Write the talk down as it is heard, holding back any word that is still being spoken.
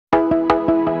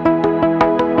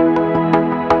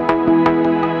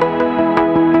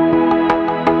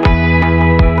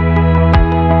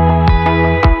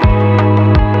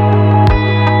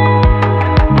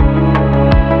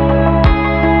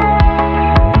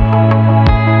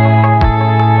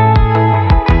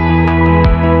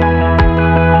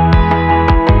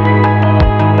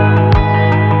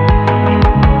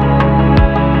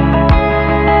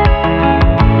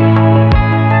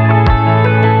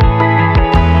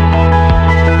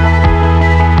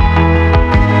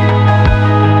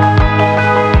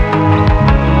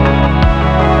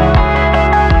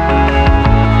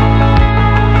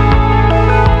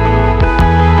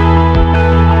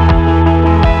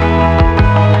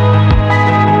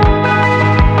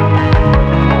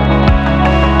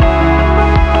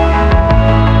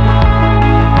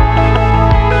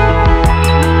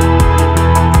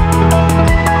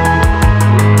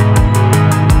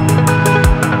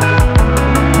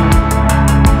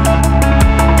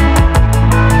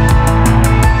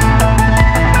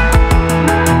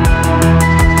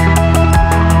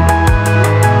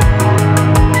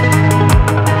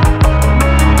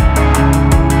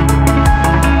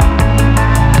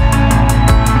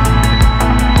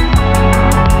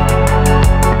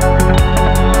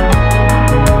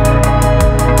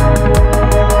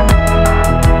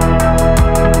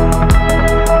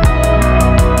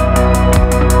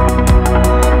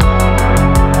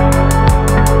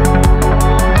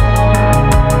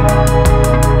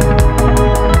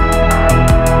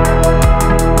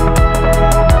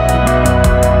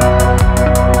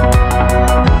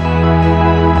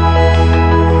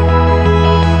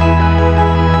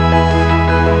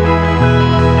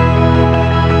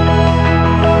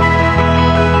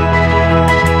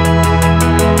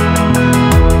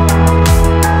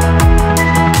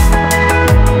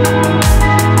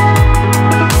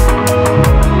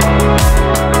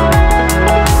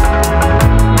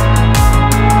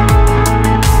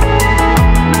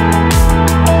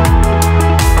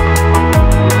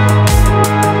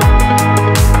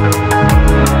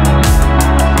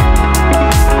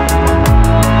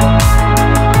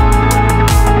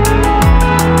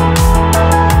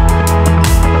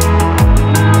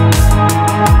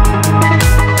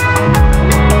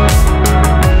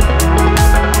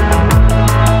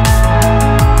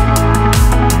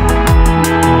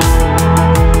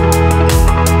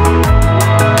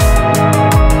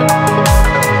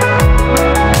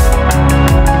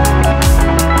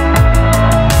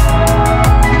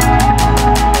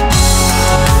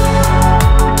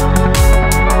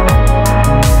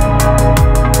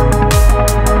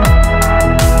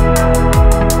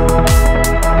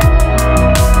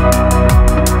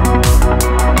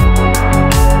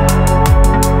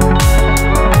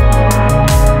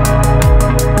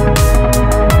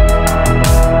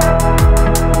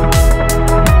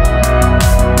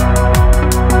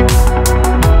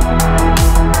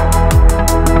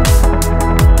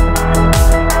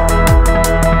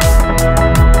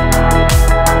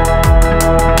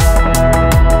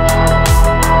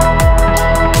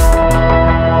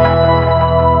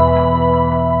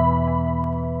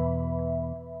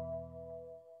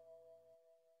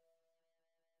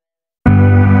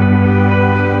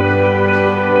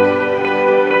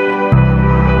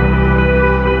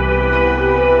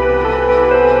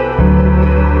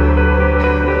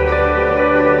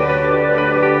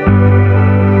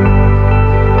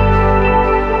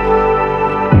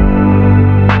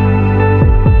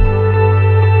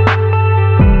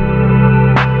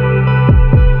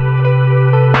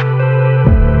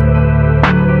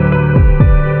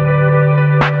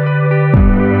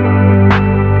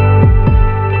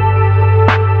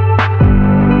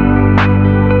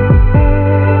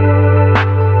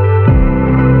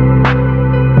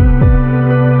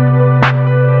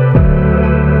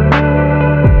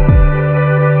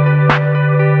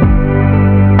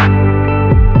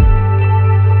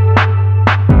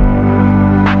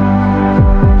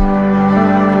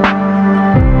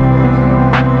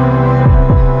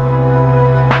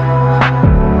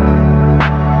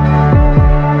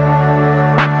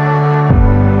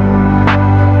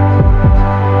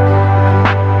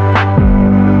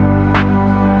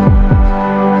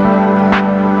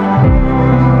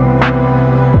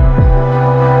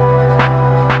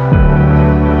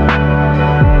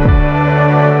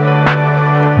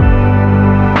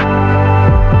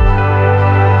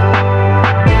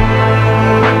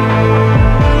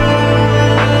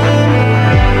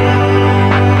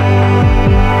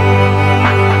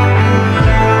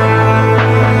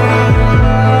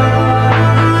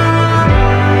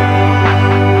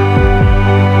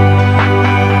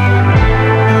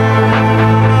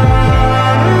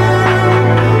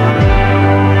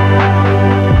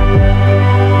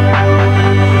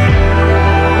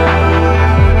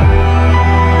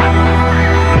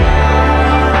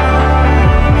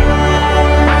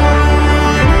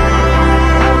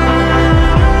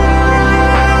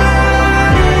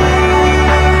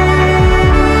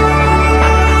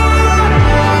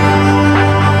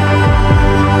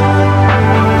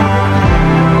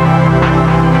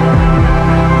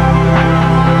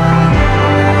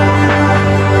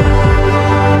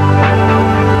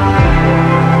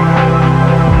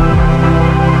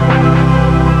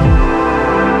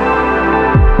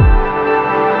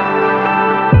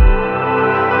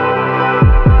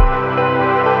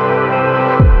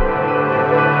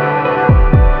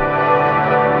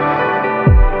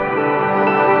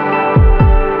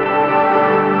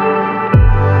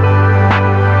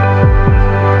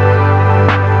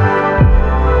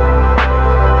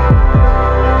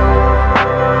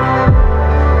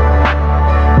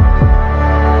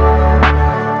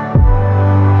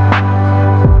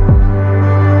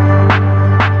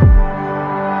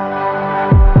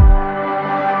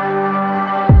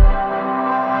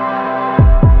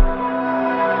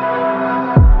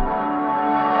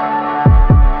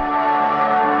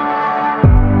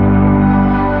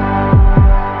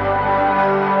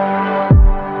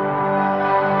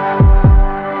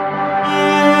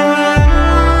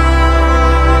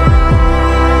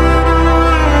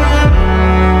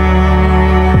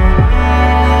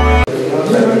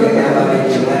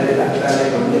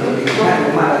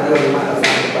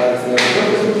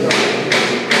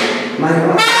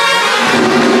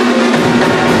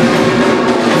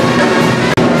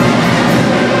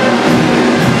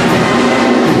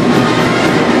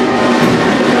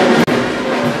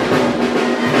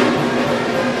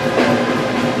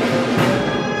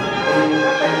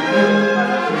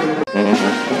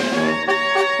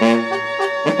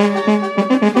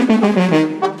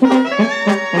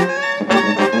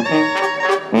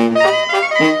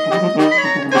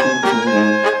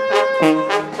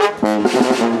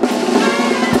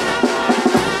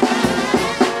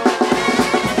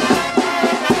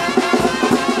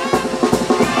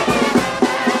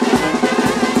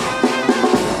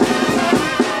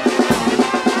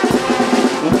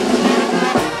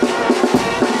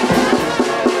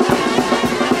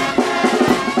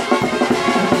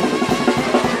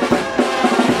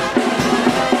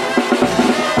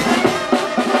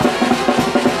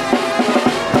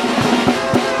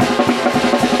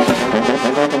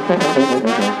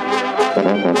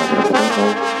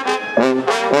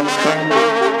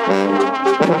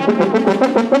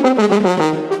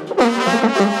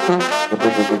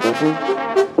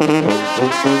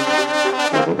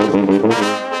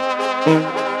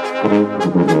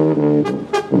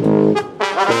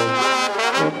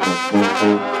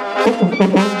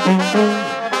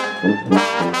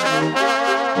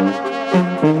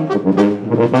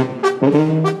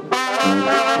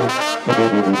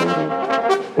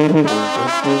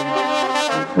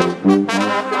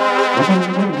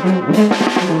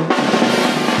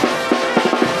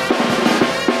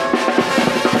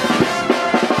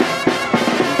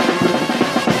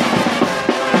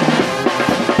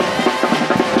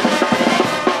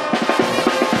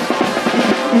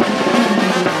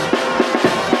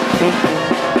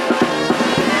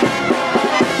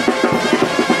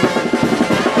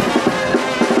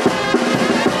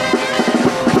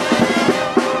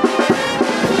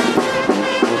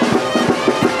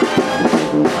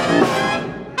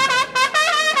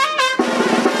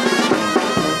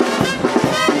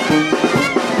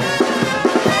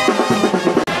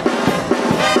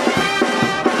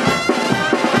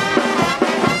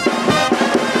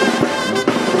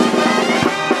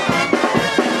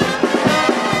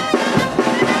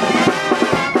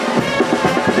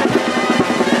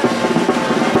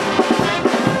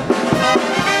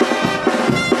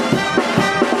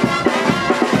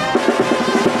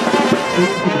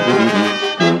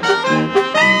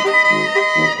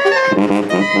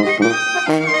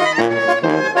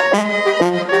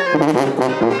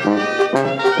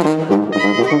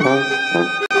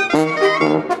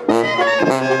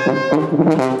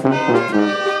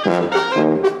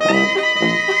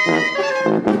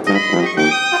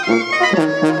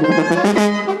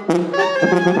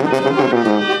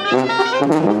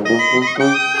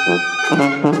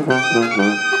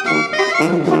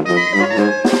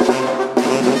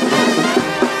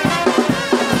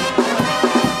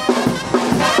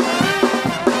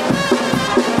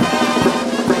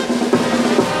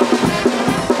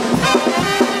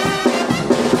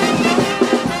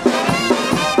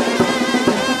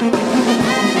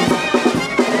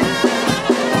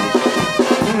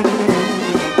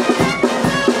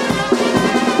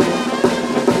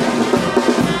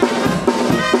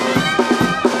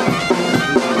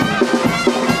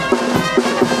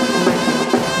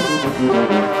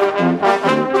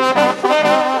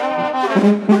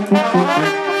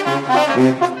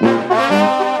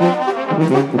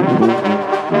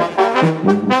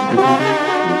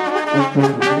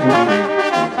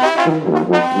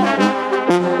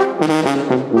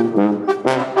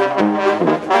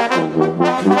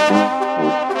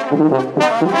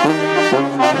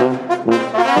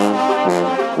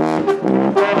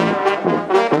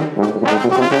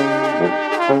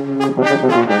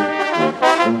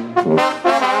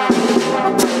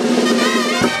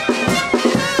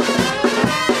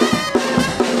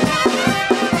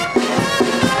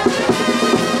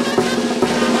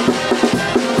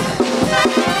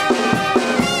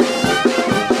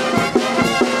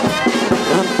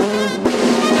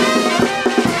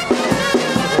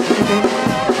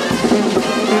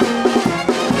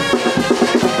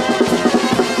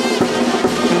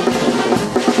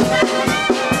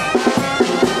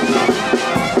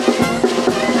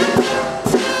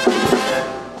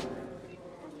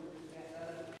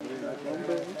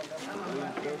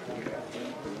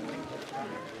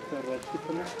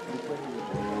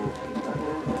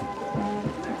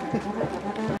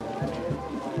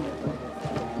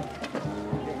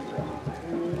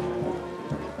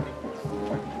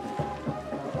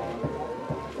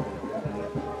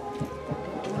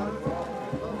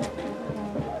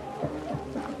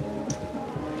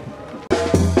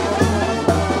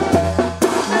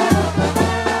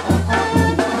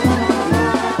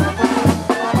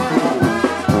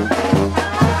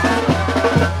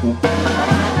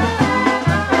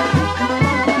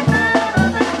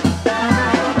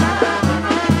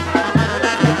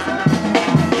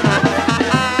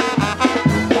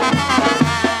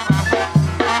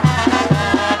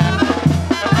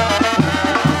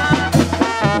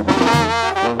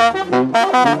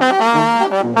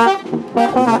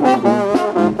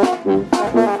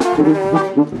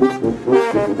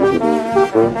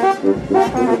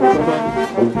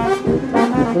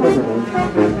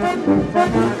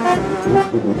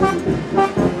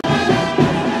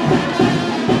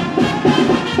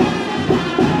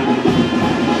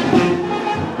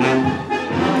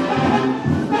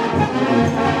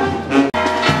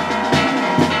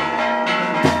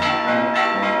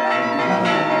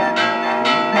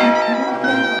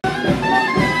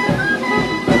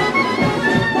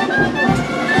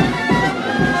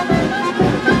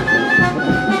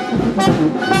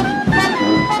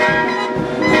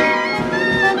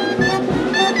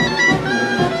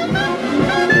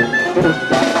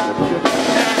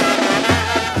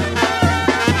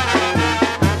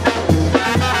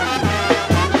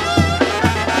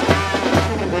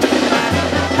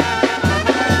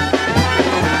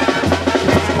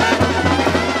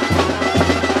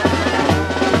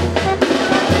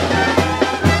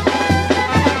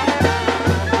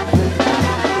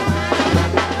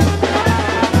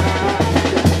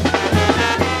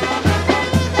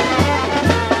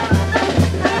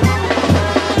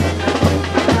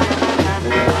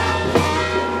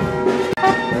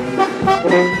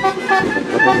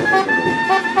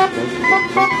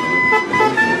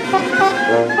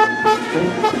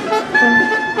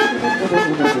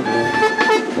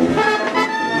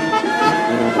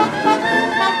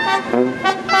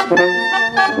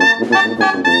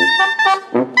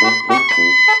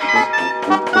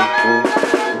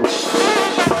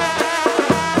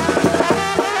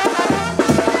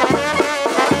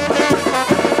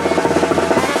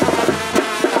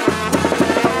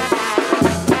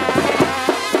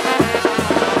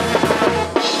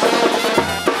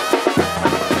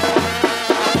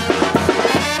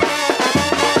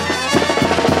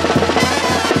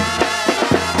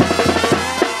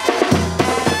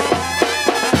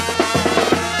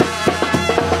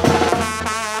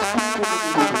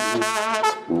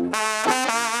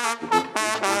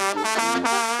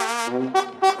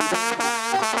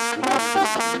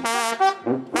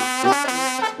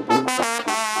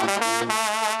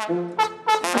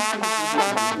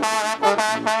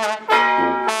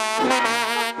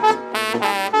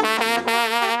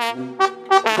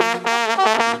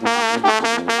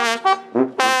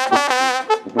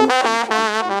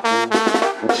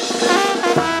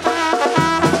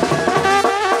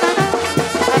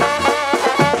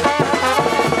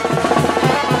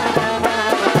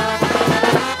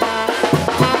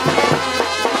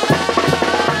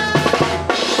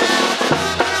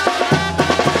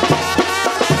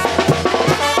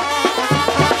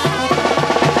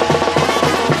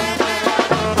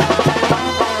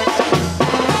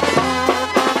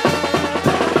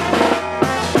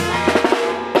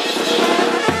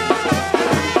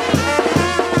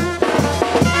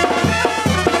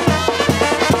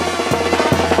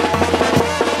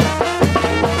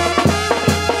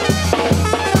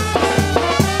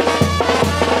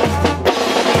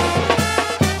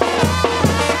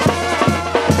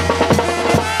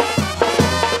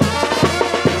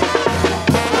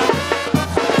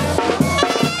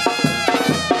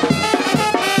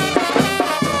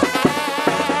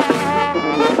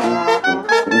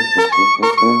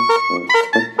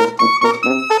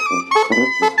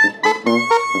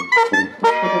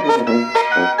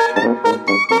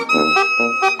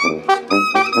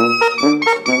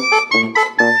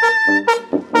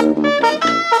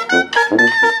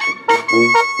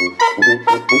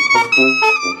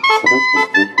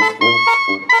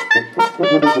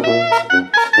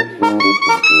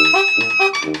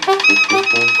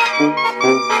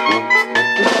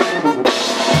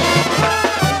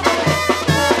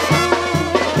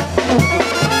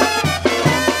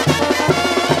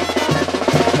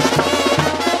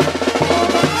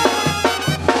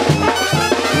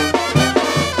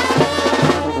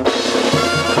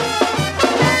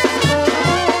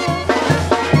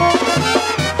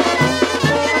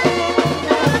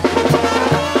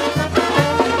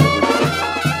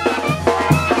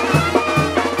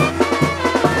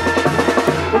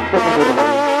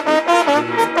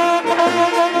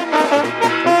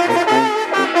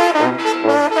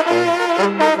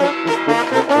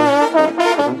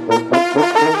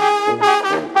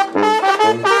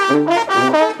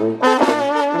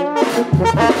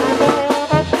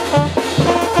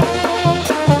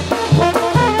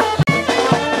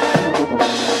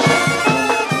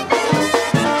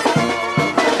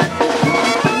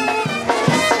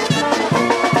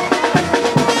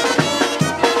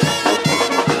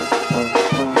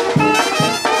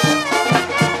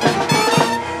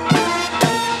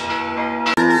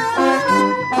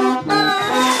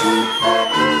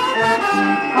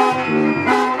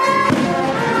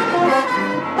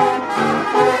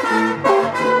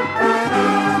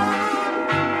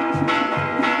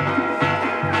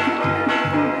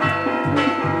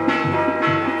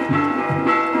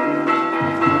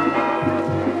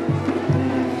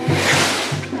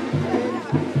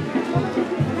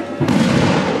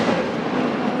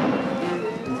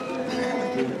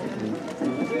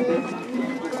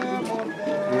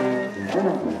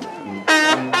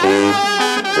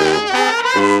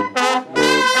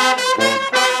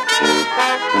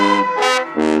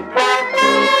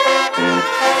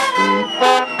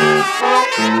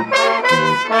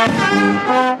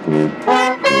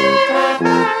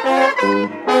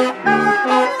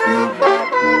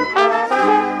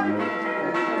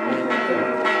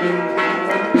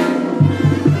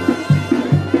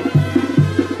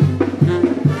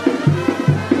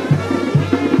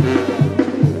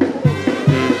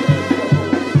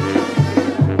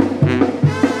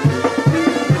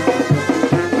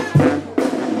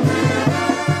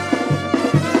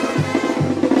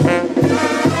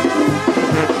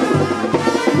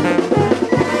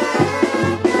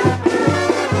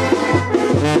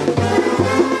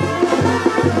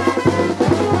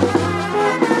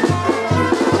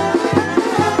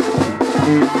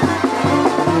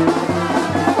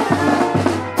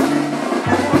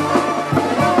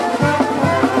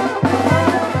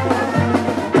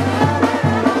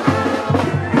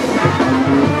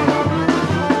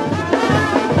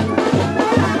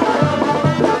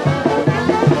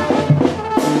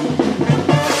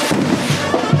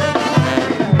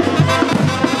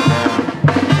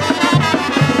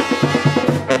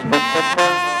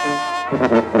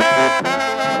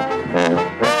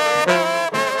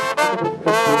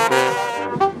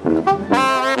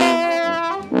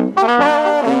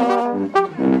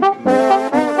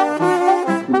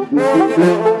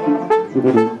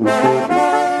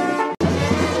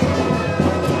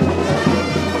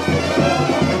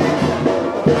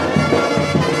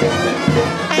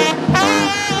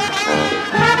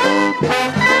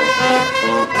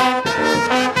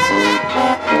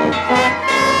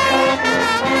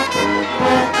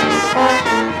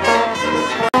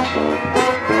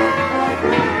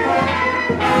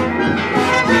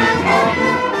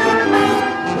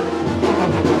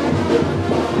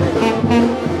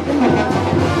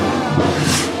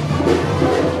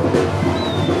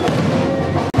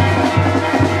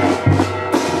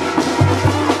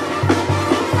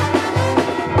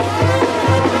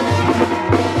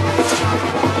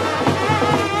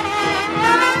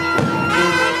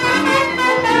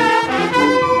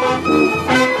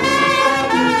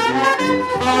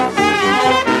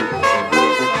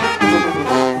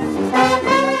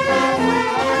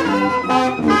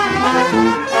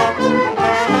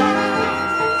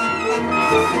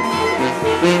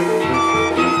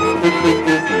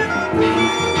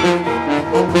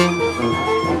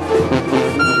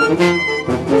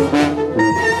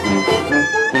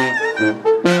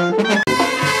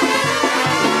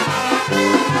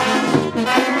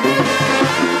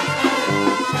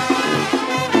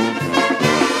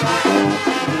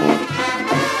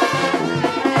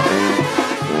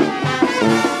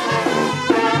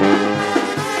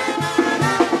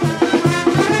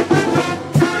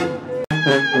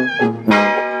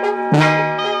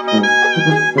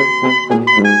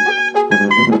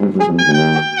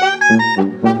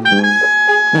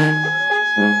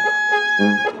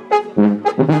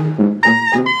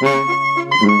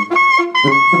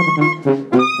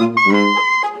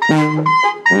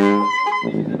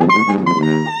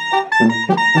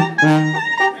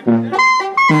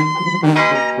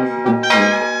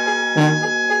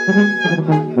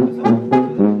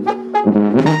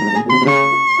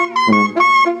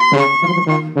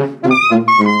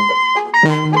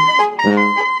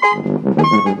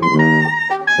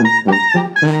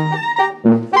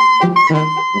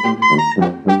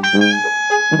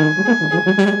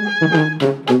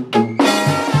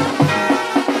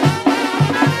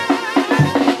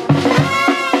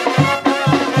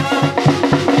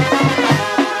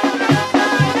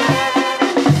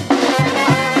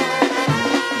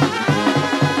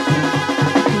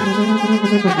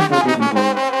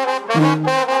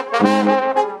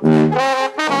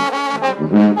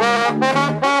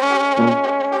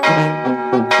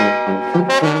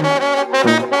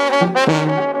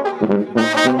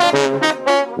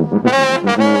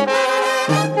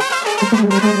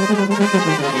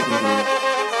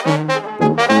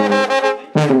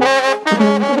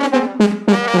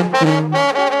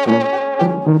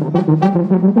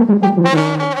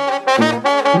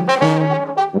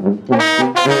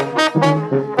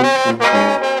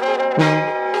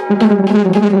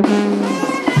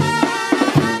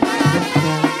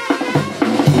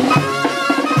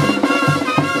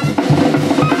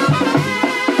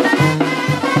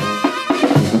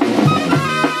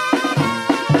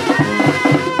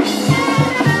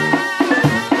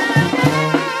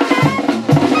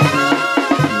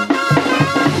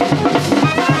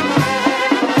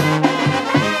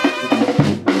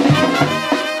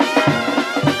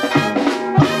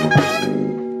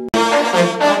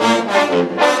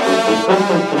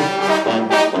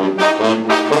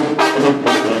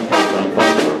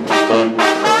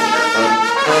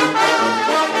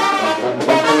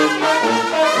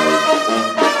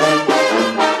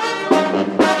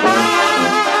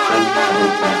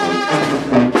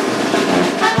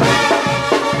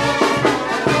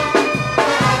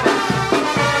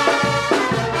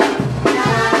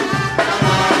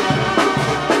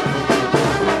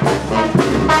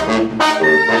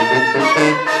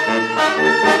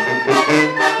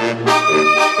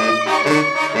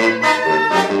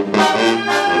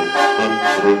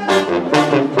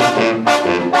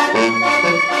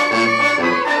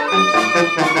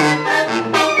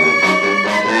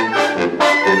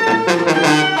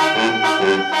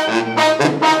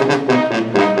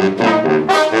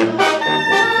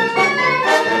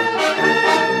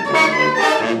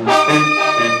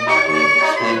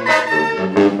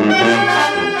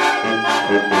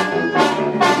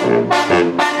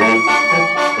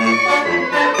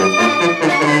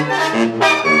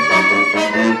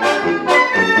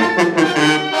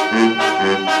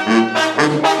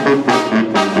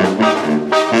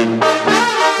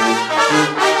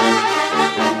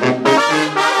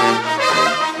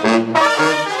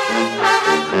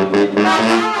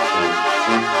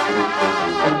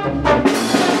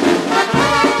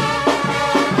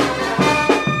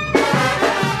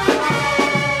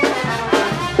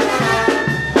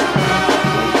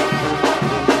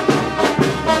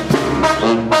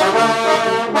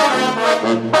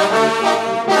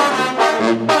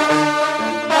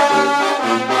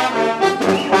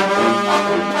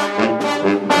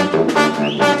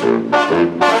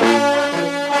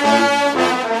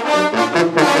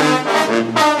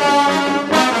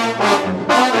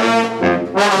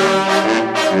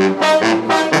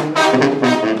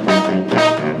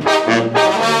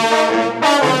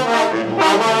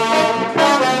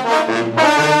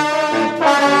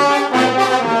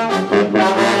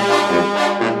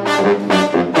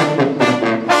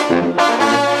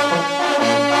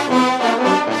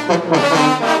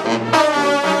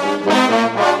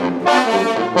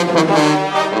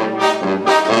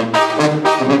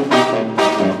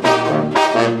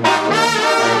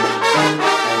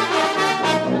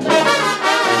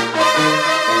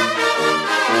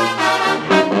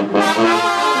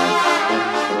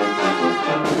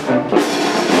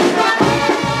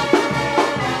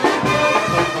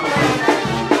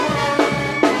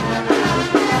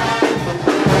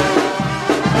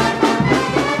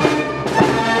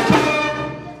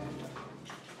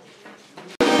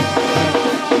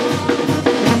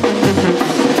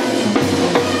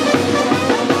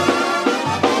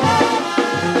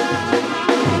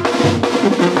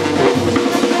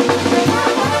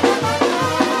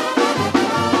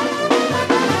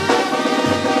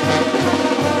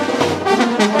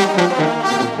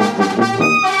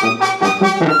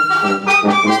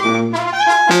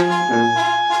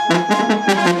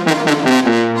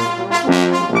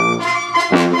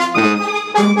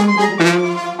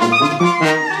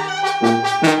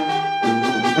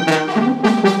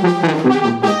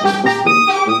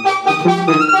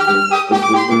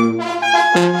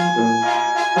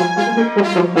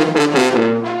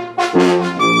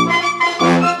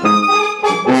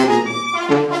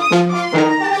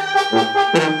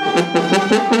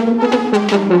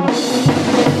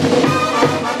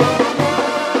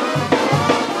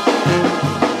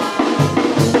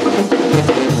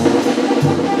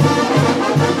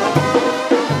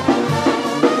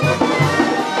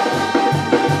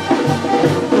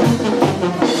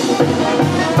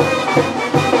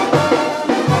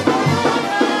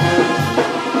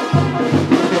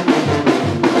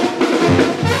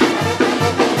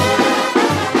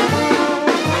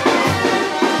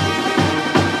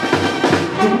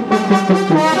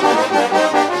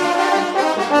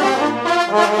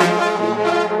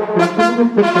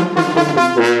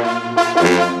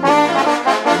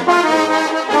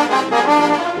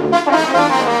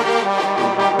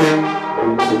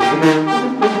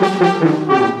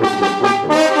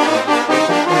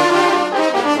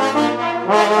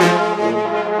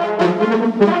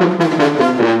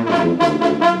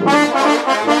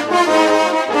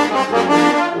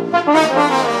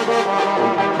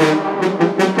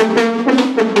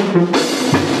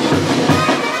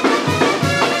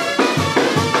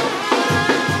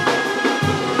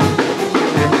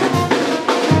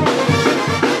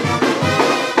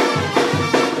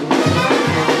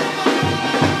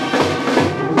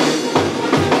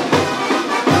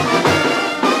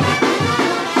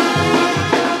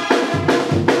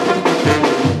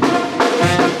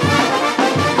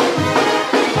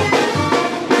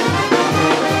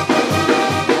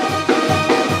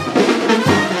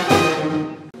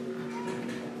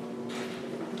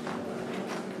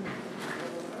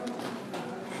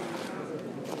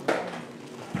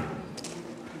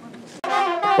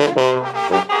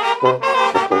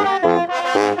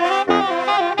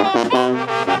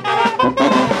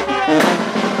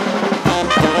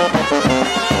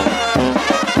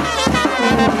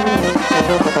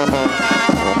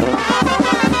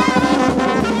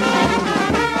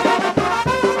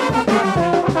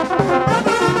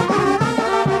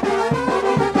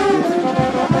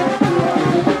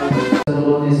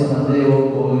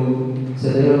Mateo hoy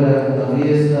celebra la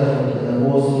fiesta del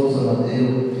apóstol San Mateo.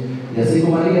 Y así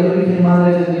como María, la Virgen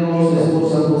Madre de Dios,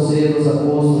 esposa José, los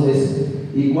apóstoles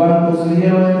y cuantos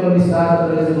vinieron en tu amistad a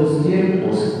través de los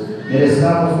tiempos,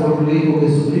 merezcamos por tu Hijo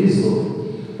Jesucristo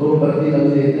compartir la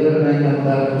vida eterna y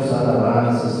cantar tus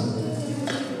alabanzas.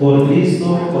 Por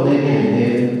Cristo, con Él y en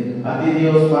Él, a ti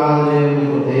Dios Padre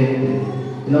omnipotente,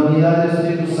 en la unidad del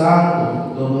Espíritu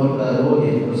Santo, tu honor, la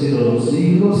gloria, por los siglos de los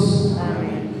siglos.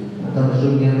 Amén. Estamos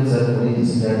reunidos a la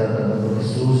política por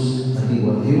Jesús,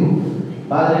 antiguo antiguo.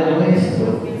 Padre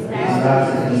nuestro, que estás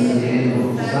en el cielo,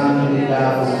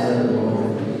 santificado sea tu nombre.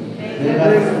 Venga a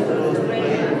nosotros tu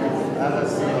reino,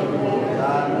 hágase tu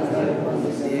voluntad, como en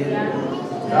el cielo.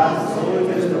 Danos hoy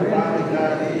nuestro pan de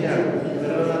cada día,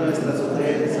 perdona nuestras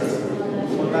ofensas,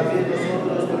 como también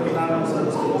nosotros perdonamos a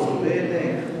los que nos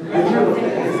ofenden.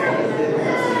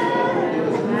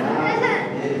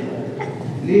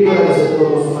 Líbranos de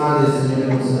todos los males,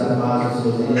 Señor, nos da paz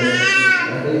estos días.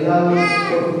 La caridad,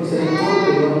 por tu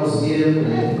misericordia, guardamos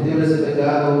siempre, libres de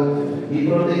pecado y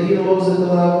protegidos de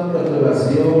toda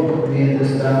perturbación,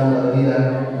 mientras esperamos la vida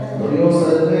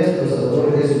gloriosa de nuestro Salvador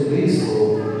Jesucristo.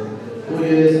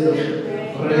 Tuyo es el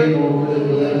reino, tuyo el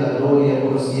poder, la gloria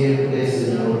por siempre,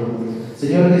 Señor.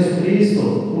 Señor Jesucristo,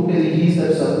 tú que dijiste a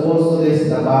tus apóstoles,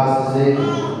 la paz les dejo,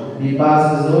 mi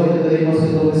paz les doy, te pedimos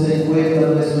que tomes en cuenta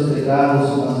nuestros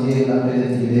pecados, más bien la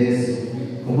bendición.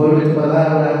 Conforme tu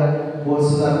palabra,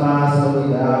 conceda más la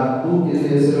unidad, tú que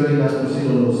eres reina por los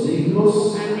siglos de los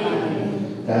siglos.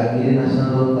 Amén. quieren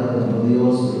hacerlo tanto por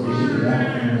Dios, que se quedan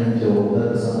en el show de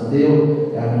San Mateo,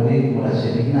 que a morir por la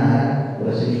Shekinah,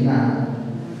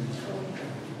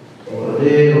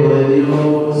 Cordero de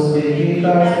Dios, que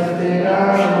quitas el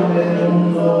pecado del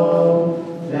mundo,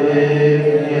 ten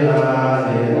piedad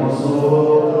de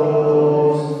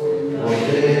nosotros.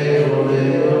 Cordero de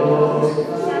Dios,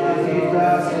 que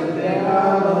quitas el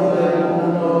pecado del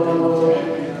mundo,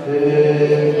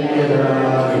 ten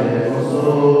piedad de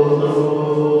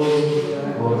nosotros.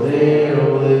 Cordero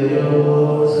de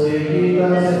Dios, que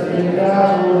quitas el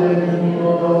pecado del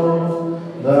mundo,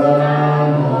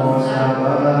 danos la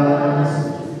paz.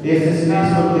 Este es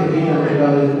Cristo que quita el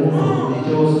pecado del mundo.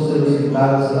 Dichosos de los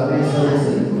invitados a la mesa del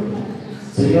Señor.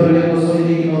 Señor, yo no soy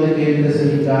digno de que entres en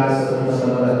mi casa, con la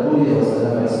palabra tuya bastará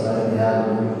para sanar mi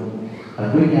alma.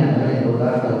 Acuña, me voy a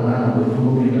tocar la mano por tu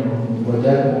vino, voy a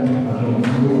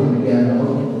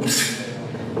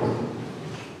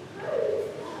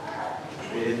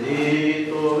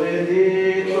Bendito,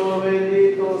 bendito,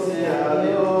 bendito sea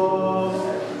Dios.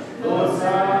 Los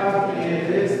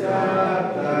ángeles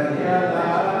cantan y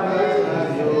alaban a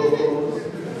Dios.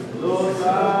 Los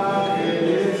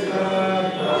ángeles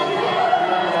cantan y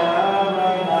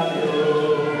alaban a Dios.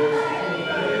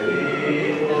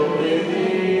 Bendito,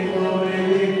 bendito,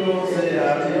 bendito sea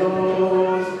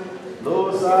Dios.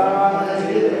 Los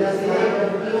ángeles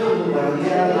cantan y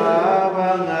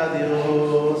alaban a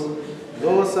Dios.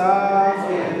 Los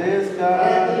ángeles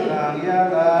cantan y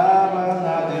alaban a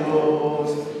Dios.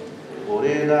 Por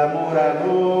el amor al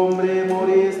hombre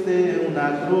moriste en una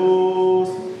cruz,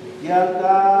 y al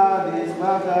cáliz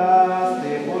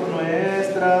bajaste por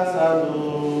nuestra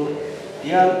salud.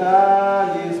 Y al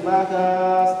cáliz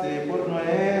bajaste por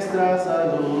nuestra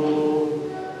salud.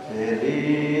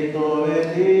 Bendito,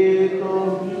 bendito.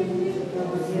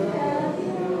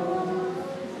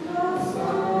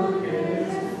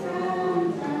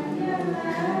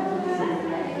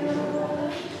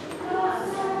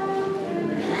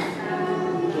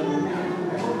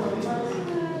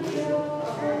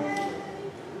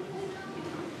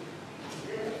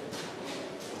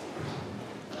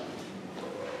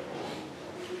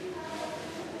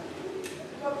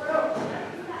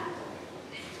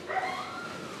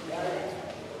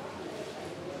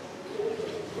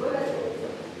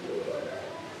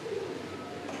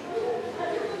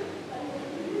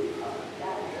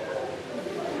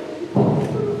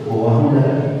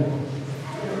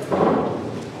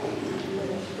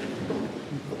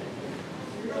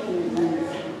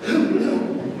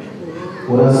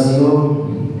 Oración.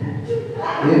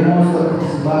 Hemos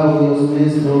participado, Dios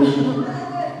nuestro,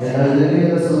 de la alegría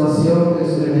de la salvación que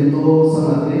experimentó San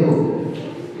Mateo,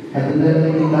 al tenerle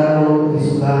invitado en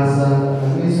su casa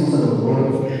al mismo Salvador.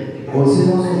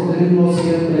 Posemos cumplirnos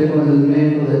siempre con el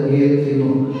mérito de aquel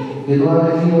que no ha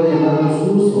venido a llenarnos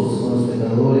justos con los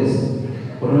pecadores.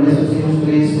 Por nuestro Señor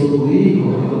Cristo, tu Hijo,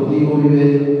 que contigo vive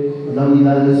en la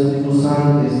unidad del Espíritu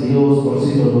Santo, es Dios por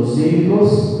siglos de los siglos.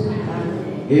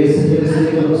 El Señor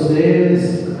esté con ustedes.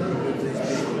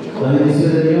 La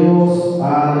bendición de Dios,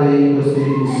 Padre, Hijo y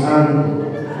Espíritu Santo,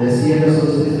 descienda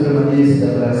sobre ustedes y permanezca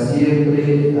para siempre.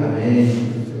 Amén.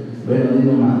 Bueno,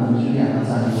 digo, hermano, ya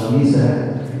la misa,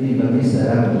 y la misa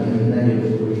era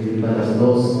para las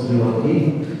dos, yo aquí.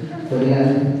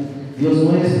 Dios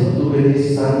nuestro, tú que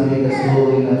dices santificas todo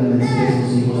y la bendición de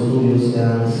tus hijos tuyos que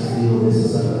han asistido de esa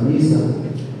santa misa.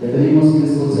 Te pedimos que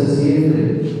les conceda siempre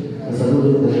la salud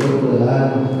del cuerpo del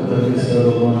alma, que Cristo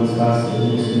con las paces,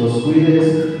 que los cuides,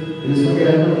 que les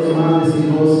proteja todos los males y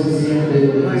gocen siempre de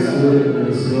bendición y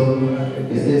protección,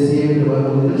 que esté siempre bajo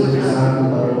el Espíritu Santo,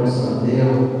 Padre nuestro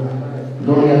Mateo.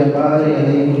 Gloria al Padre, al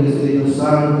Hijo y al Espíritu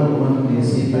Santo, como en el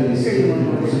principio y siempre,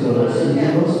 por los siglos de los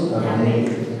siglos. Amén.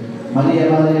 María,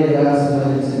 Madre de Gracia,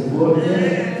 Madre de Misericordia.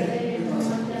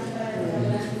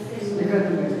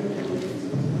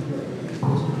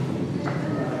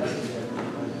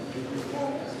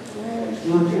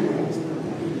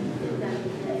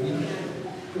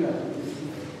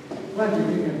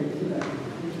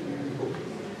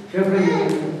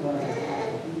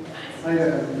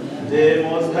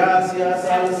 Demos gracias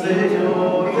al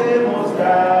Señor, demos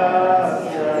gracias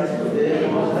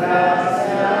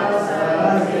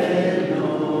al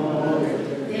Señor.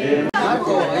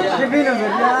 ¿Qué vino,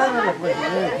 verdad?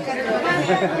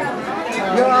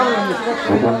 Yo